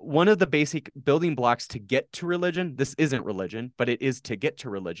one of the basic building blocks to get to religion, this isn't religion, but it is to get to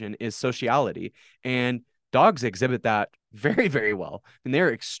religion, is sociality. And dogs exhibit that very, very well. And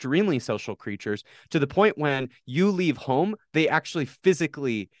they're extremely social creatures to the point when you leave home, they actually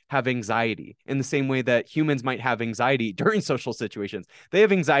physically have anxiety in the same way that humans might have anxiety during social situations. They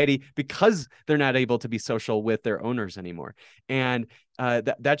have anxiety because they're not able to be social with their owners anymore. And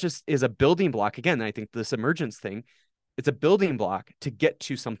that just is a building block. Again, I think this emergence thing, it's a building block to get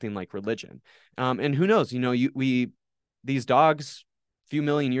to something like religion. And who knows, these dogs, a few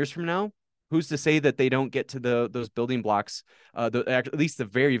million years from now, who's to say that they don't get to those building blocks, at least the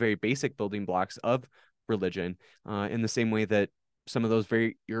very, very basic building blocks of religion, in the same way that some of those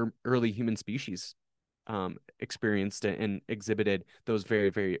very early human species experienced and exhibited those very,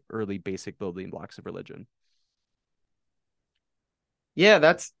 very early basic building blocks of religion. Yeah,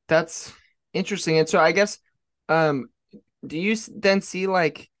 that's interesting. And so I guess, do you then see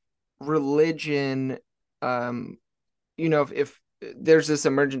like religion, if there's this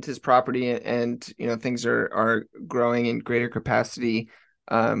emergentist property and things are growing in greater capacity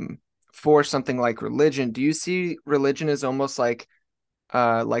for something like religion, do you see religion as almost like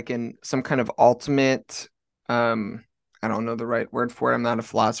in some kind of ultimate, I don't know the right word for it, I'm not a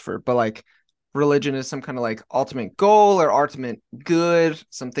philosopher, but like religion is some kind of like ultimate goal or ultimate good,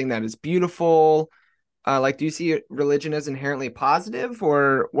 something that is beautiful? Like, do you see religion as inherently positive,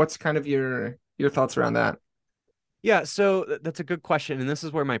 or what's kind of your thoughts around that? Yeah, so that's a good question. And this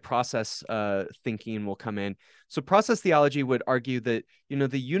is where my process thinking will come in. So process theology would argue that,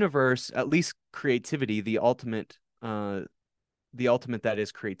 the universe, at least creativity, the ultimate that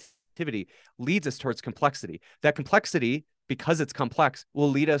is creativity, leads us towards complexity. That complexity, because it's complex, will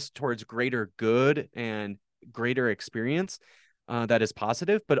lead us towards greater good and greater experience that is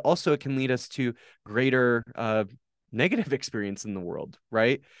positive, but also it can lead us to greater negative experience in the world,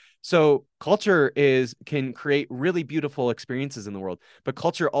 right? So culture can create really beautiful experiences in the world, but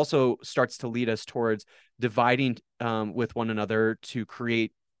culture also starts to lead us towards dividing with one another to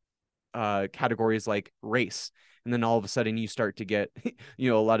create categories like race. And then all of a sudden you start to get, a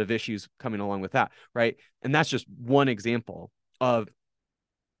lot of issues coming along with that, right? And that's just one example of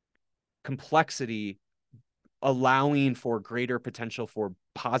complexity allowing for greater potential for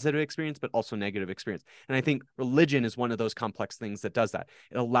positive experience, but also negative experience. And I think religion is one of those complex things that does that.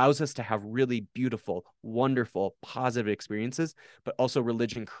 It allows us to have really beautiful, wonderful, positive experiences, but also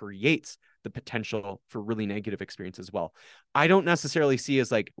religion creates the potential for really negative experience as well. I don't necessarily see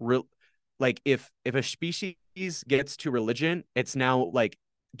as like if a species gets to religion, it's now like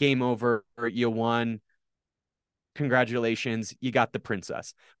game over, you won, congratulations, you got the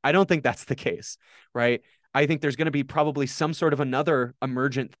princess. I don't think that's the case, right? I think there's going to be probably some sort of another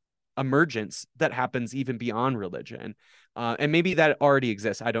emergence that happens even beyond religion. And maybe that already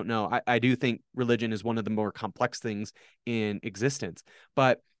exists. I don't know. I do think religion is one of the more complex things in existence,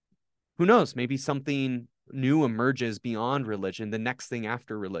 but who knows? Maybe something new emerges beyond religion, the next thing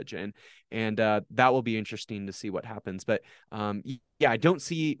after religion. And that will be interesting to see what happens. But yeah, I don't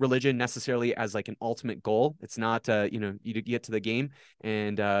see religion necessarily as like an ultimate goal. It's not, you get to the game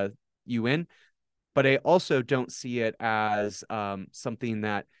and you win. But I also don't see it as something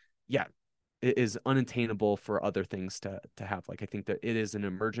that, yeah, is unattainable for other things to have. Like, I think that it is an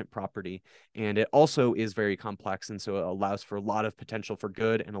emergent property, and it also is very complex, and so it allows for a lot of potential for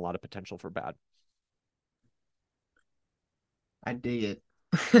good and a lot of potential for bad. I dig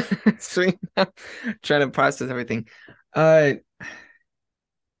it. Sweet. Trying to process everything. Uh,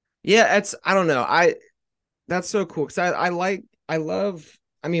 yeah, it's I don't know. That's so cool because I love.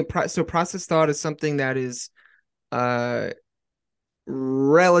 I mean, so process thought is something that is uh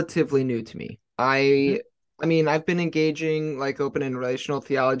relatively new to me. Mhm. I mean, I've been engaging like open and relational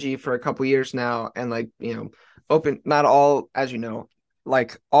theology for a couple years now, and like, open, not all, as you know,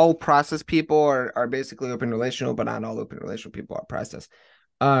 like all process people are basically open relational, but not all open relational people are process.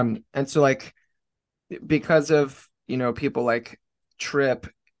 And so like because of, people like Tripp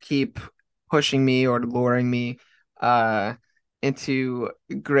keep pushing me or luring me uh into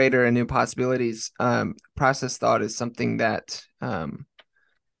greater and new possibilities, process thought is something that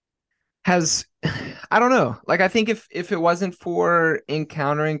has I don't know. Like I think if it wasn't for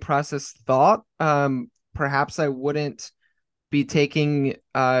encountering process thought, perhaps I wouldn't be taking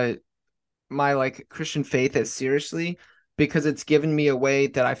my like Christian faith as seriously because it's given me a way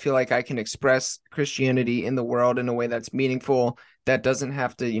that I feel like I can express Christianity in the world in a way that's meaningful, that doesn't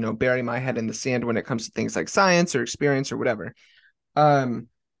have to, bury my head in the sand when it comes to things like science or experience or whatever. Um,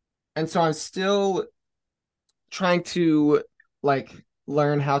 and so I'm still trying to like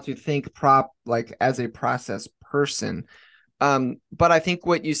learn how to think like as a process person. But I think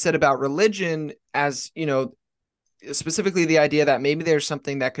what you said about religion, as specifically the idea that maybe there's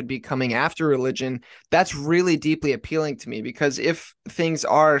something that could be coming after religion, that's really deeply appealing to me, because if things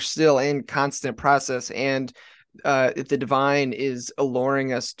are still in constant process, and if the divine is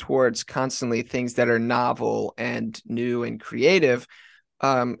alluring us towards constantly things that are novel and new and creative,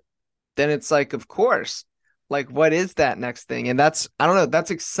 um, then it's like, of course, like what is that next thing? And that's, I don't know,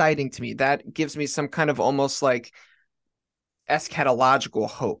 that's exciting to me. That gives me some kind of almost like eschatological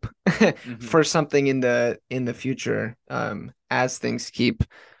hope Mhm. for something in the future, as things keep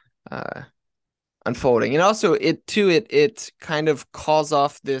uh unfolding. And also it kind of calls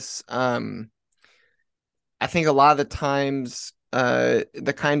off this, I think a lot of the times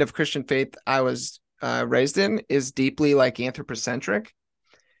the kind of Christian faith I was raised in is deeply like anthropocentric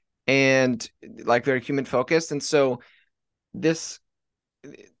and like very human focused. And so this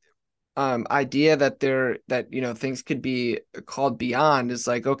idea that things could be called beyond is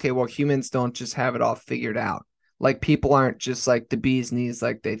like, okay, well, humans don't just have it all figured out. Like people aren't just like the bee's knees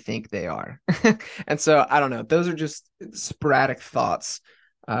like they think they are. And so I don't know, those are just sporadic thoughts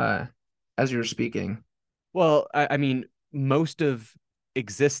uh as you were speaking. Well, I mean, most of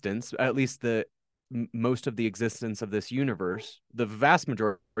existence, at least most of the existence of this universe, the vast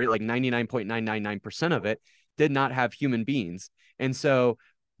majority, like 99.999% of it, did not have human beings. And so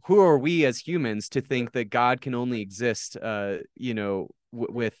who are we as humans to think that God can only exist,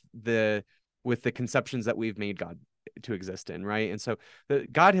 with the conceptions that we've made God to exist in, right? And so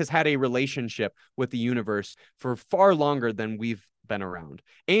God has had a relationship with the universe for far longer than we've been around.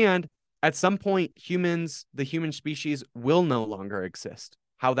 And at some point, the human species, will no longer exist.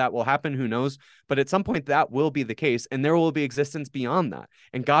 How that will happen, who knows? But at some point, that will be the case, and there will be existence beyond that.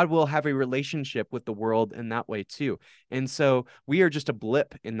 And God will have a relationship with the world in that way too. And so we are just a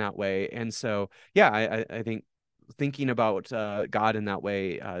blip in that way. And so, yeah, I think thinking about God in that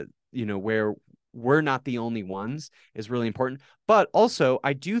way, where we're not the only ones, is really important. But also,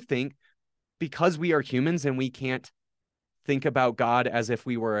 I do think because we are humans and we can't think about God as if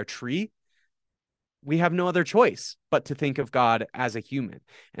we were a tree, we have no other choice but to think of God as a human.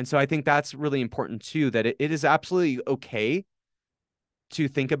 And so I think that's really important too, that it is absolutely okay to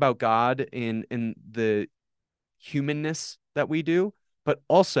think about God in the humanness that we do, but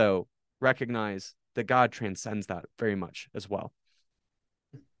also recognize that God transcends that very much as well.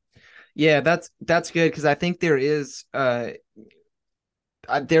 Yeah, that's good, because I think there is a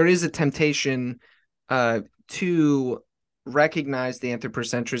temptation to recognize the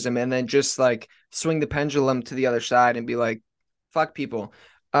anthropocentrism and then just like swing the pendulum to the other side and be like, fuck people,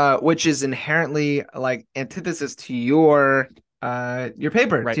 which is inherently like antithesis to your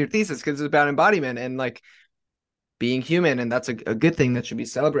paper, to Right. your thesis, because it's about embodiment and like being human, and that's a good thing that should be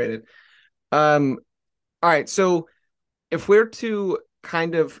celebrated. um all right, so if we're to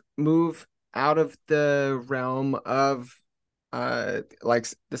kind of move out of the realm of the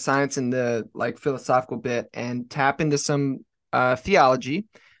science and the like philosophical bit and tap into some theology,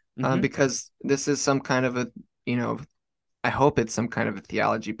 Hmm. because this is some kind of a, you know, I hope it's some kind of a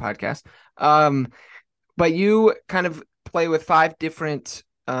theology podcast. Um, but you kind of play with five different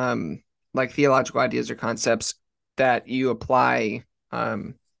like theological ideas or concepts that you apply,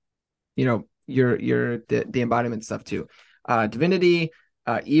 the embodiment stuff to. Divinity,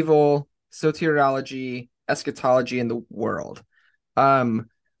 evil, soteriology, eschatology, and the world. Um,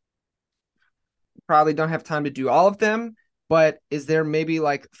 Probably don't have time to do all of them, but is there maybe,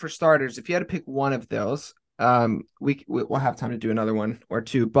 like, for starters, if you had to pick one of those, we'll have time to do another one or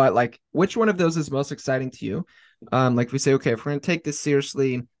two, but like, which one of those is most exciting to you? Like, if we say, okay, if we're going to take this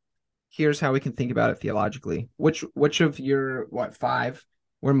seriously, here's how we can think about it theologically. Which of your five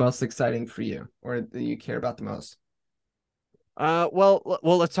were most exciting for you, or that you care about the most? Well,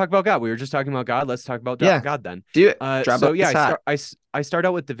 let's talk about God. We were just talking about God. Let's talk about Yeah, God then. do it. Drop So it. yeah, It's hot. I start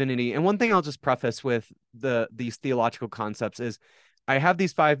out with divinity, and one thing I'll just preface with these theological concepts is I have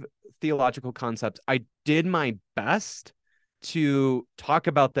these five theological concepts. I did my best to talk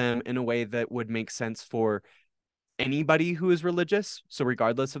about them in a way that would make sense for anybody who is religious, so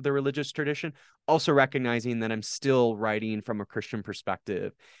regardless of the religious tradition, also recognizing that I'm still writing from a Christian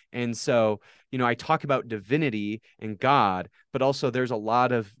perspective. And so, I talk about divinity and God, but also there's a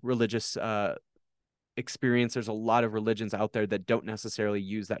lot of religious experience. There's a lot of religions out there that don't necessarily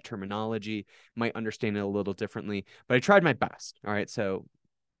use that terminology, might understand it a little differently, but I tried my best. All right. So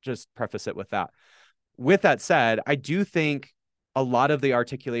just preface it with that. With that said, I do think a lot of the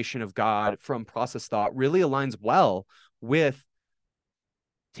articulation of God from process thought really aligns well with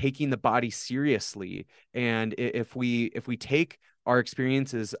taking the body seriously. And if we take our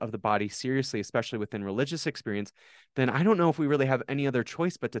experiences of the body seriously, especially within religious experience, then I don't know if we really have any other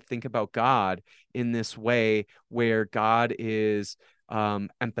choice but to think about God in this way, where God is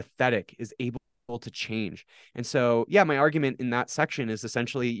empathetic, is able to change. And so, yeah, my argument in that section is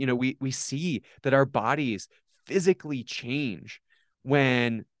essentially, we see that our bodies physically change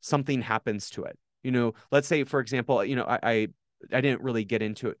when something happens to it. Let's say, for example, I didn't really get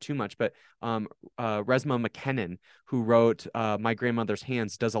into it too much, but Resmaa McKinnon, who wrote My Grandmother's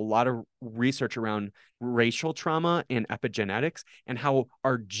Hands, does a lot of research around racial trauma and epigenetics, and how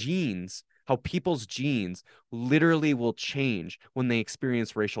how people's genes literally will change when they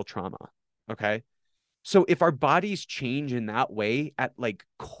experience racial trauma. Okay. So if our bodies change in that way at like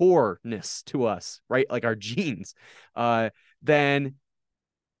coreness to us, right? Like our genes, then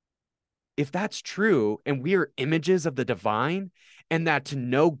if that's true and we are images of the divine, and that to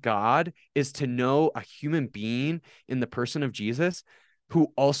know God is to know a human being in the person of Jesus,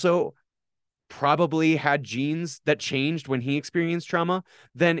 who also probably had genes that changed when he experienced trauma,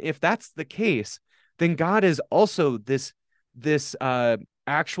 then if that's the case, then God is also this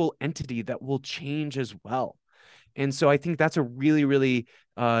actual entity that will change as well. And so I think that's a really, really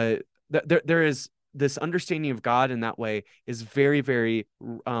there is this understanding of God in that way is very, very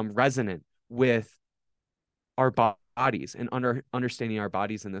resonant with our bodies and understanding our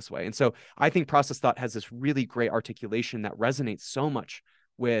bodies in this way. And so I think process thought has this really great articulation that resonates so much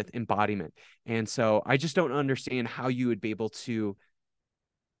with embodiment. And so I just don't understand how you would be able to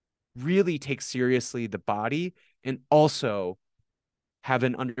really take seriously the body and also have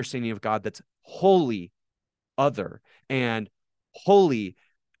an understanding of God that's wholly other and wholly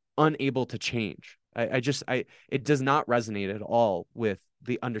unable to change. It does not resonate at all with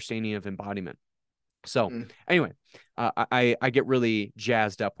the understanding of embodiment. So Mm. anyway, I get really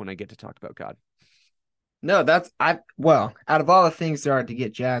jazzed up when I get to talk about God. No, well, out of all the things there are to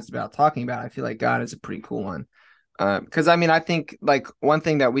get jazzed about talking about, I feel like God is a pretty cool one. Because I mean, I think, like, one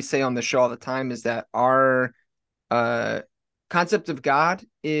thing that we say on the show all the time is that our uh concept of God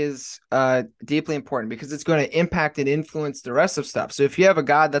is deeply important, because it's going to impact and influence the rest of stuff. So if you have a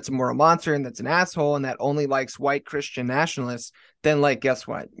God that's a moral monster and that's an asshole and that only likes white Christian nationalists, then, like, guess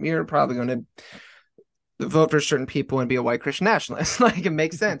what? You're probably going to vote for certain people and be a white Christian nationalist. Like, it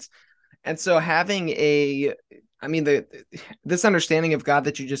makes sense. And so having I mean, this understanding of God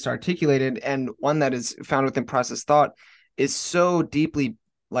that you just articulated, and one that is found within process thought, is so deeply,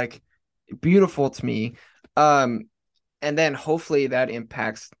 like, beautiful to me. And then hopefully that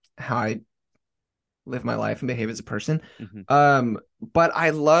impacts how I live my life and behave as a person. Mm-hmm. But I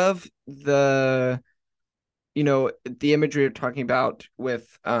love the imagery you're talking about with,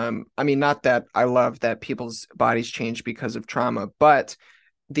 I mean, not that I love that people's bodies change because of trauma, but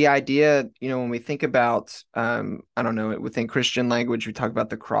the idea, when we think about, I don't know, within Christian language, we talk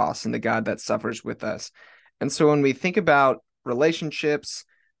about the cross and the God that suffers with us. And so when we think about relationships,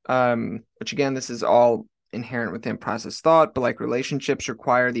 which again, this is all inherent within process thought, but like relationships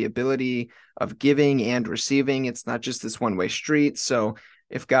require the ability of giving and receiving. It's not just this one-way street. So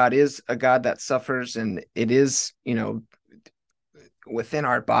if God is a God that suffers, and it is, within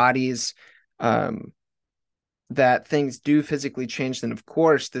our bodies, that things do physically change, then of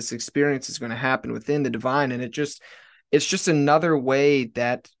course this experience is going to happen within the divine. And it's just another way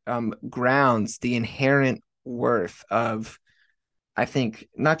that grounds the inherent worth of, I think,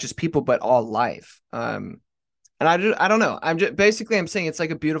 not just people, but all life. And I don't know. I'm saying it's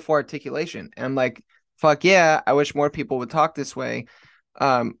like a beautiful articulation. And I'm like, fuck yeah, I wish more people would talk this way.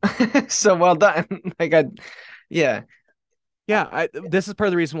 So well done. Yeah. Yeah, this is part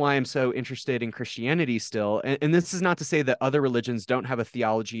of the reason why I'm so interested in Christianity still. And this is not to say that other religions don't have a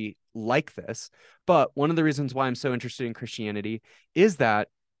theology like this, but one of the reasons why I'm so interested in Christianity is that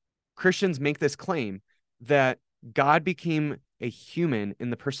Christians make this claim that God became a human in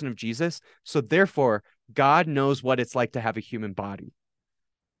the person of Jesus. So therefore, God knows what it's like to have a human body.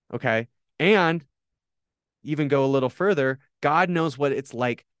 Okay. And even go a little further, God knows what it's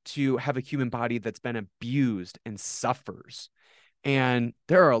like to have a human body that's been abused and suffers. And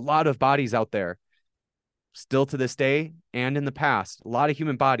there are a lot of bodies out there still to this day and in the past, a lot of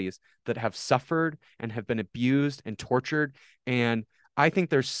human bodies that have suffered and have been abused and tortured. And I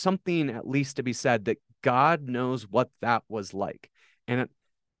think there's something at least to be said that God knows what that was like. And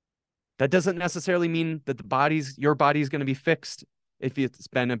that doesn't necessarily mean that your body is going to be fixed if it's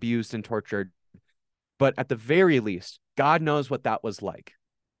been abused and tortured. But at the very least, God knows what that was like.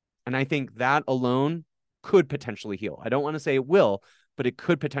 And I think that alone could potentially heal. I don't want to say it will, but it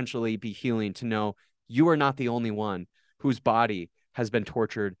could potentially be healing to know you are not the only one whose body has been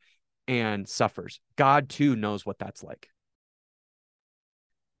tortured and suffers. God too knows what that's like.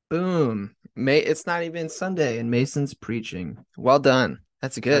 Boom. It's not even Sunday and Mason's preaching. Well done.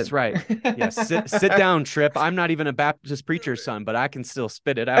 That's good. That's right. Yeah, sit down, Trip. I'm not even a Baptist preacher's son, but I can still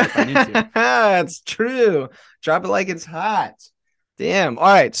spit it out if I need to. That's true. Drop it like it's hot. Damn. All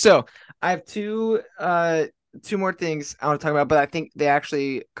right. So I have two more things I want to talk about, but I think they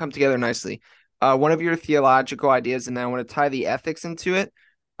actually come together nicely. One of your theological ideas, and then I want to tie the ethics into it.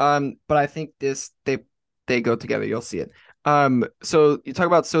 But I think they go together. You'll see it. So you talk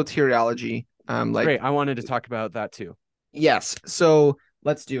about soteriology. Great. I wanted to talk about that too. Yes. So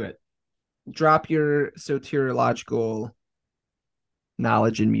let's do it. Drop your soteriological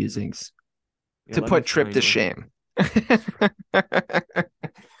knowledge and musings to put Trip to shame. That's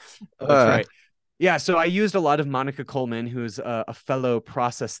right. Yeah, so I used a lot of Monica Coleman, who's a fellow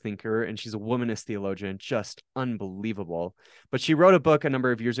process thinker, and she's a womanist theologian, just unbelievable. But she wrote a book a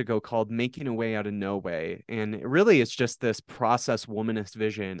number of years ago called Making a Way Out of No Way. And really, it's just this process womanist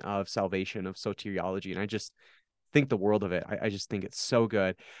vision of salvation, of soteriology. And I just think the world of it. I just think it's so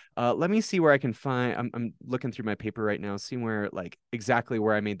good. Let me see where I can find. I'm looking through my paper right now, seeing where exactly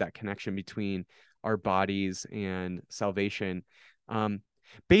where I made that connection between our bodies and salvation.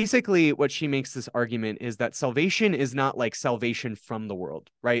 Basically, what she makes this argument is that salvation is not like salvation from the world,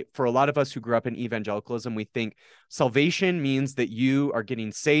 right? For a lot of us who grew up in evangelicalism, we think salvation means that you are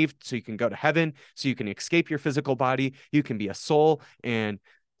getting saved so you can go to heaven, so you can escape your physical body, you can be a soul, and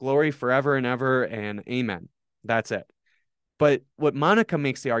glory forever and ever, and amen. That's it. But what Monica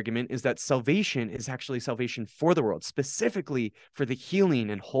makes the argument is that salvation is actually salvation for the world, specifically for the healing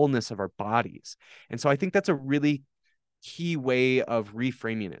and wholeness of our bodies. And so I think that's a really key way of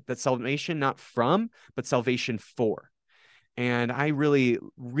reframing it, that salvation not from, but salvation for. And I really,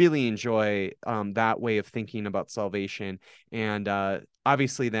 really enjoy that way of thinking about salvation. And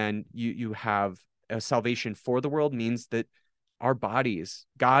obviously then you have a salvation for the world means that our bodies,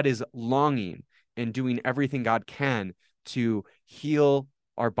 God is longing and doing everything God can to heal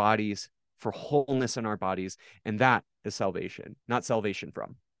our bodies, for wholeness in our bodies. And that is salvation, not salvation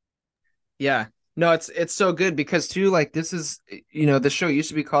from. Yeah. No, it's so good because too, like, this is, the show used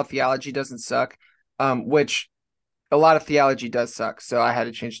to be called Theology Doesn't Suck, which a lot of theology does suck. So I had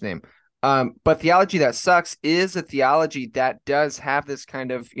to change the name. But Theology That Sucks is a theology that does have this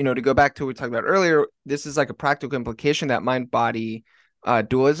kind of, to go back to what we talked about earlier, this is like a practical implication, that mind-body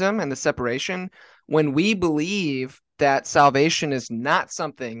dualism and the separation. When we believe that salvation is not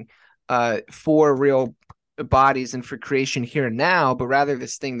something for real bodies and for creation here and now, but rather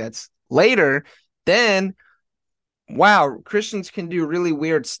this thing that's later, then wow, Christians can do really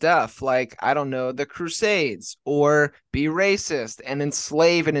weird stuff like, I don't know, the Crusades, or be racist and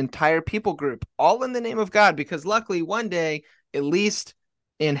enslave an entire people group, all in the name of God, because luckily one day, at least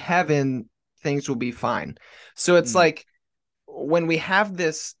in heaven, things will be fine. So it's like, when we have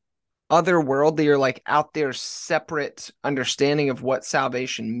this otherworldly or out there separate understanding of what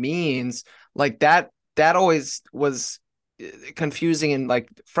salvation means, like that that always was confusing and like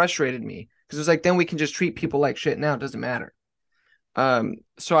frustrated me because it was like then we can just treat people like shit now, it doesn't matter.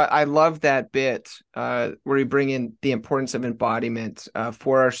 So I love that bit where we bring in the importance of embodiment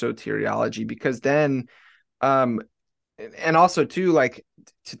for our soteriology, because then um and also too, like,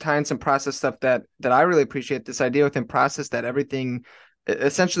 to tie in some process stuff that I really appreciate, this idea within process that everything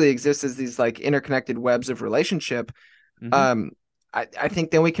essentially exists as these like interconnected webs of relationship. Hmm. um I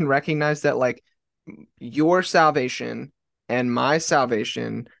think then we can recognize that like your salvation and my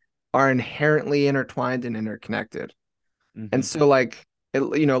salvation are inherently intertwined and interconnected. And Hmm. so like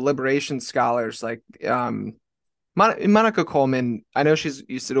liberation scholars like Monica Coleman, I know she's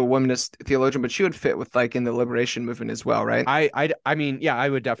used to a womanist theologian, but she would fit with like in the liberation movement as well, right? I mean, yeah, I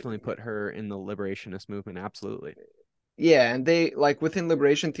would definitely put her in the liberationist movement. Absolutely. Yeah, and they like within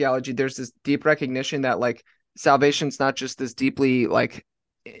liberation theology, there's this deep recognition that like salvation's not just this deeply like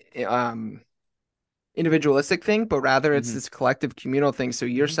um individualistic thing, but rather it's Hmm. this collective communal thing. So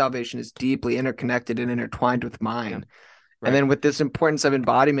your Hmm. salvation is deeply interconnected and intertwined with Yeah. mine. And Right. then with this importance of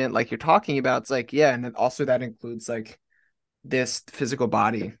embodiment, like you're talking about, it's like, yeah, and then also that includes like this physical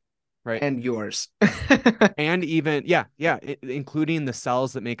body Right. and yours. And even, yeah, including the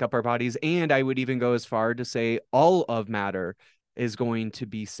cells that make up our bodies. And I would even go as far to say all of matter is going to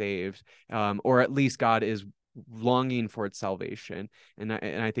be saved, or at least God is longing for its salvation. And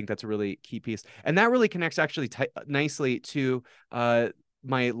I think that's a really key piece. And that really connects actually nicely to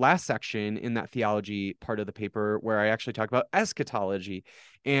my last section in that theology part of the paper, where I actually talk about eschatology.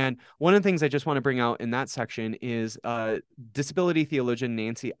 And one of the things I just want to bring out in that section is disability theologian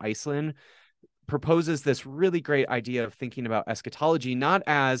Nancy Iceland proposes this really great idea of thinking about eschatology, not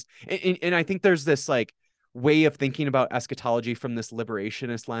as, and I think there's this like way of thinking about eschatology from this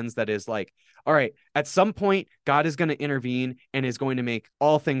liberationist lens that is like, all right, at some point God is going to intervene and is going to make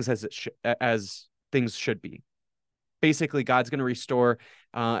all things as things should be. Basically, God's going to restore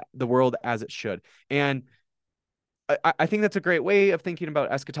the world as it should. And I think that's a great way of thinking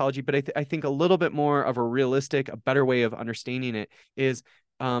about eschatology, but I think a little bit more of a realistic, a better way of understanding it is,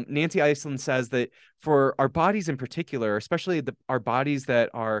 Nancy Iceland says that for our bodies in particular, especially our bodies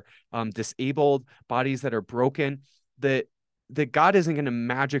that are disabled, bodies that are broken, that God isn't going to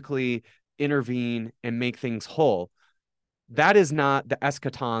magically intervene and make things whole. That is not the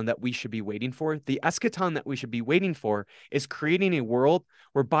eschaton that we should be waiting for. The eschaton that we should be waiting for is creating a world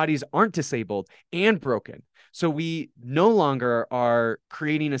where bodies aren't disabled and broken. So we no longer are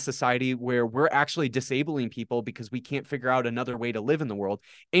creating a society where we're actually disabling people because we can't figure out another way to live in the world.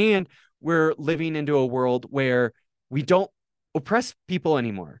 And we're living into a world where we don't oppress people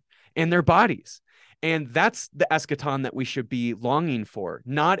anymore and their bodies. And that's the eschaton that we should be longing for,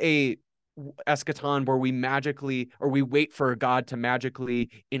 not a eschaton where we magically, or we wait for God to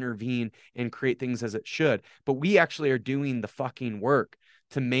magically intervene and create things as it should, but we actually are doing the fucking work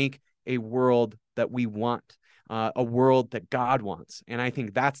to make a world that we want, a world that God wants. And I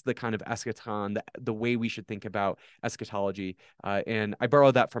think that's the kind of eschaton, the way we should think about eschatology. And I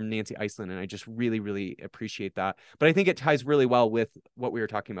borrowed that from Nancy Iceland, and I just really, really appreciate that. But I think it ties really well with what we were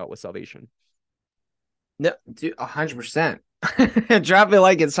talking about with salvation. No, dude, 100%. Drop it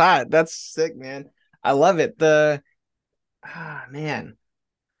like it's hot. That's sick, man. I love it. Man.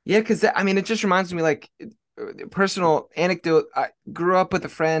 Yeah, because I mean, it just reminds me like personal anecdote. I grew up with a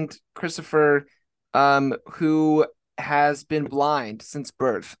friend, Christopher, who has been blind since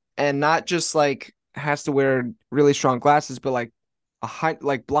birth, and not just like has to wear really strong glasses, but like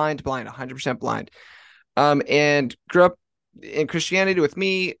like blind, 100% blind. And grew up in Christianity with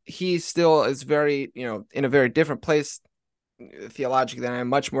me. He still is very, in a very different place theologically than I am,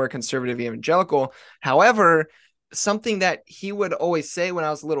 much more conservative evangelical. However, something that he would always say when I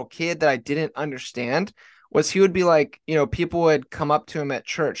was a little kid that I didn't understand was he would be like, people would come up to him at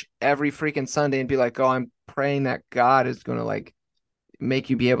church every freaking Sunday and be like, "Oh, I'm praying that God is going to like make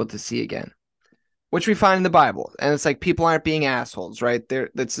you be able to see again." Which we find in the Bible. And it's like people aren't being assholes, right?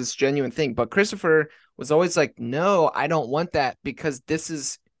 That's this genuine thing. But Christopher was always like, "No, I don't want that because this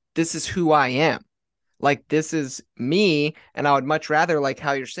is who I am. Like this is me, and I would much rather, like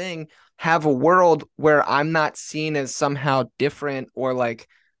how you're saying, have a world where I'm not seen as somehow different or like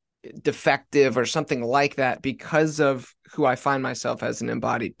defective or something like that because of who I find myself as an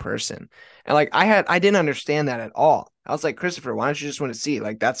embodied person." And like I didn't understand that at all. I was like, "Christopher, why don't you just want to see?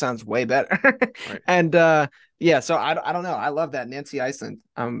 Like that sounds way better." Right. And yeah, so I don't know. I love that Nancy Iceland.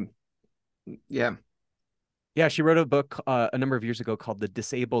 Yeah, Yeah, she wrote a book a number of years ago called The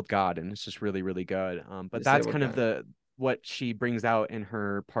Disabled God, and it's just really, really good. But that's disabled kind of guy. the what she brings out in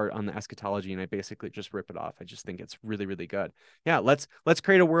her part on the eschatology, and I basically just rip it off. I just think it's really, really good. Yeah, let's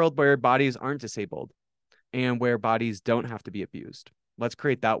create a world where bodies aren't disabled. and where bodies don't have to be abused. Let's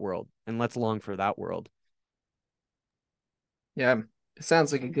create that world and let's long for that world. Yeah, it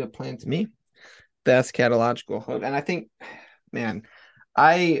sounds like a good plan to me. The eschatological hope. And I think, man,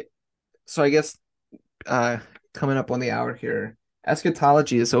 I so I guess uh coming up on the hour here,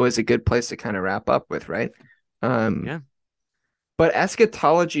 eschatology is always a good place to kind of wrap up with, right? Um, Yeah. but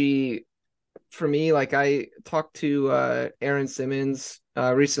eschatology for me, like I talked to Aaron Simmons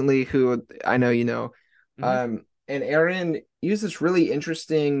recently, who I know you know. Mm-hmm. And Aaron used this really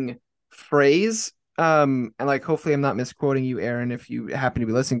interesting phrase. And like hopefully I'm not misquoting you, Aaron, if you happen to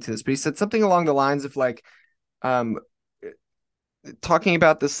be listening to this, but he said something along the lines of like um talking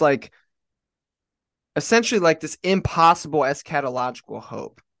about this like essentially like this impossible eschatological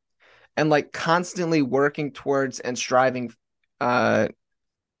hope and like constantly working towards and striving uh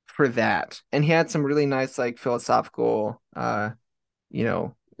for that. And he had some really nice like philosophical you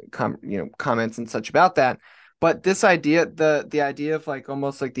know comments and such about that. But this idea, the idea of like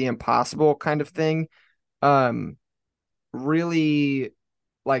almost like the impossible kind of thing, um really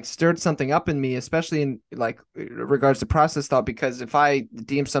like stirred something up in me, especially in like regards to process thought, because if I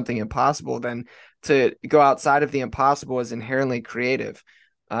deem something impossible, then to go outside of the impossible is inherently creative.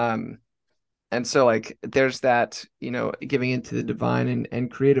 Um, and so like there's that, giving into the divine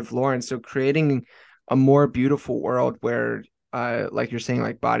and creative lore. And so creating a more beautiful world where like you're saying,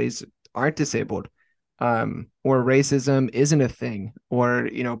 like bodies aren't disabled, or racism isn't a thing, or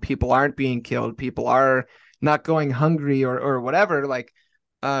people aren't being killed, people are not going hungry or whatever. Like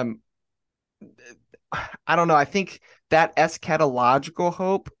um I don't know. I think that eschatological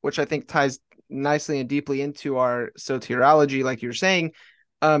hope, which I think ties nicely and deeply into our soteriology, like you're saying,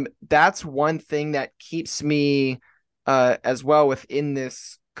 that's one thing that keeps me as well within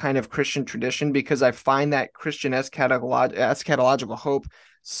this kind of Christian tradition, because I find that Christian eschatological hope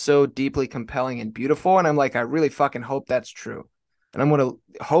so deeply compelling and beautiful. And I'm like, I really fucking hope that's true. And I'm going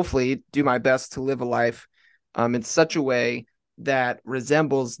to hopefully do my best to live a life in such a way that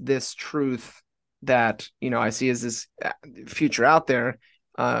resembles this truth that I see as this future out there.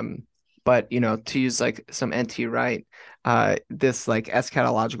 But to use like some NT Wright, this like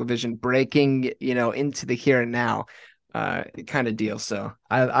eschatological vision breaking into the here and now kind of deal. So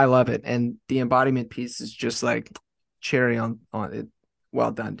I love it, and the embodiment piece is just like cherry on it.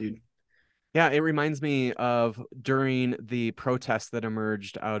 Well done, dude. Yeah, it reminds me of during the protests that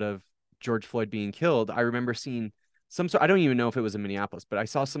emerged out of George Floyd being killed. I remember seeing some sort, I don't even know if it was in Minneapolis, but I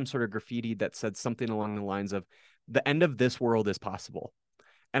saw some sort of graffiti that said something along the lines of the end of this world is possible.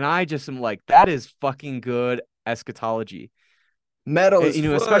 And I just am like, that is fucking good eschatology. Metal is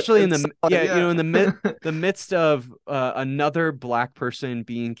foot Especially in and the solid, yeah. in the midst of another black person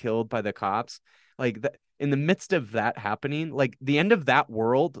being killed by the cops, like in the midst of that happening, like the end of that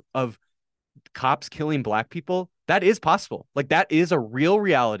world of cops killing black people, that is possible. Like that is a real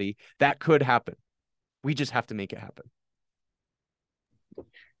reality that could happen. We just have to make it happen.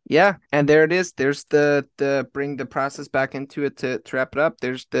 Yeah, and there it is. There's the bring the process back into it to wrap it up.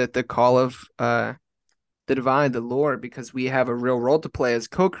 There's the call of the divine, the Lord, because we have a real role to play as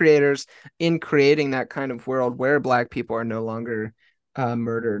co-creators in creating that kind of world where Black people are no longer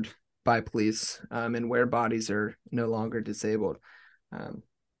murdered by police, and where bodies are no longer disabled. Um,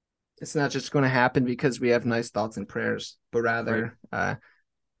 it's not just going to happen because we have nice thoughts and prayers, but Right. rather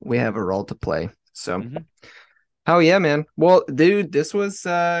we have a role to play. So, Mm-hmm. oh yeah, man. Well, dude, this was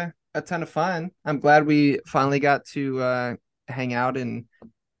a ton of fun. I'm glad we finally got to hang out and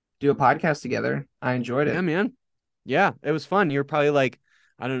do a podcast together. I enjoyed Yeah, it. man. Yeah, it was fun. You're probably like,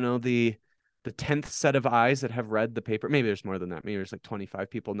 I don't know, the 10th set of eyes that have read the paper. Maybe there's more than that. Maybe there's like 25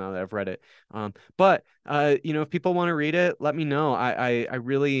 people now that have read it. But if people want to read it, let me know. I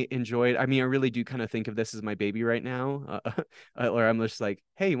really enjoyed. I mean, I really do kind of think of this as my baby right now. Or I'm just like,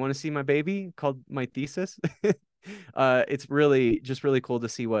 hey, you want to see my baby called my thesis? It's really cool to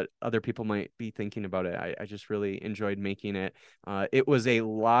see what other people might be thinking about it. I just really enjoyed making it. It was a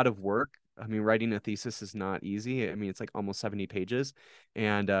lot of work. I mean, writing a thesis is not easy. I mean, it's like almost 70 pages.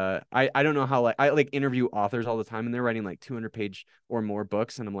 And I don't know how, like, I like interview authors all the time and they're writing like 200-page or more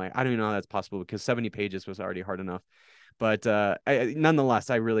books. And I'm like, I don't even know how that's possible because 70 pages was already hard enough. But nonetheless,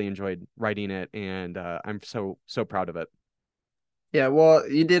 I really enjoyed writing it and I'm so proud of it. Yeah, well,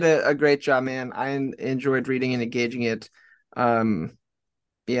 you did a great job, man. I enjoyed reading and engaging it. Um,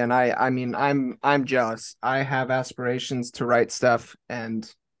 yeah, and I mean, I'm jealous. I have aspirations to write stuff, and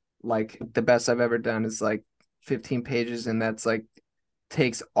like the best I've ever done is like 15 pages, and that's like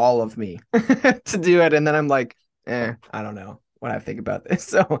takes all of me to do it. And then I'm like, I don't know what I think about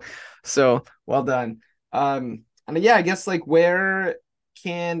this. So well done. And yeah, I guess like where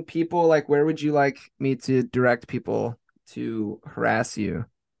can people where would you like me to direct people to harass you,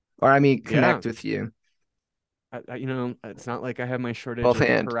 or connect with you? It's not like I have my shortage Both of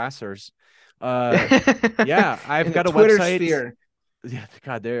hand. harassers. Yeah, I've In got the a Twitter website. sphere. Yeah,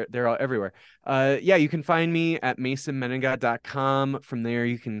 God, they're all everywhere. Yeah, you can find me at masonmenegat.com. From there,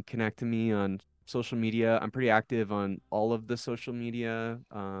 you can connect to me on social media. I'm pretty active on all of the social media.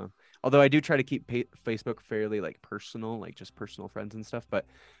 Although I do try to keep Facebook fairly personal, just personal friends and stuff. But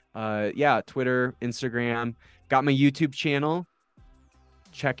yeah, Twitter, Instagram. Got my YouTube channel.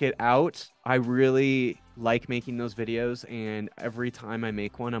 Check it out. I really like making those videos, and every time I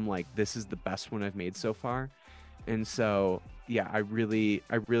make one, I'm like, this is the best one I've made so far. And so, yeah, I really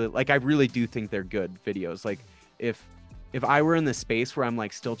do think they're good videos. Like if I were in the space where I'm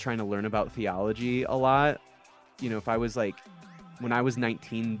still trying to learn about theology a lot, if I was when I was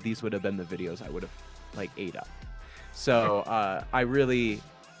 19, these would have been the videos I would have ate up. So I really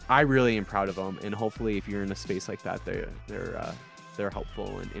am proud of them, and hopefully if you're in a space like that, they're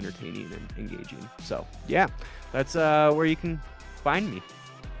helpful and entertaining and engaging. So yeah, that's where you can find me.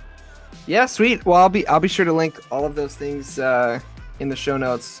 Yeah, sweet. Well, I'll be sure to link all of those things in the show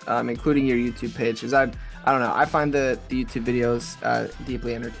notes, including your YouTube page, because I don't know, I find the YouTube videos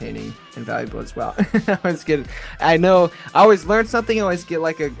deeply entertaining and valuable as well. I know I always learn something, I always get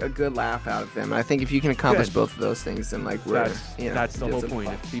a good laugh out of them. And I think if you can accomplish both of those things, then that's the whole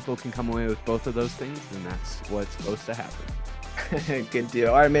point. If people can come away with both of those things, then that's what's supposed to happen. Good deal.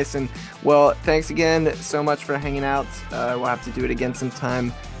 All right, Mason. Well, thanks again so much for hanging out. We'll have to do it again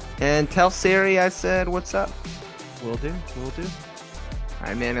sometime. And tell Sari I said what's up. Will do. All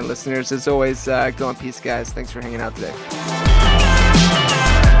right, man. And listeners, as always, go in peace, guys. Thanks for hanging out today.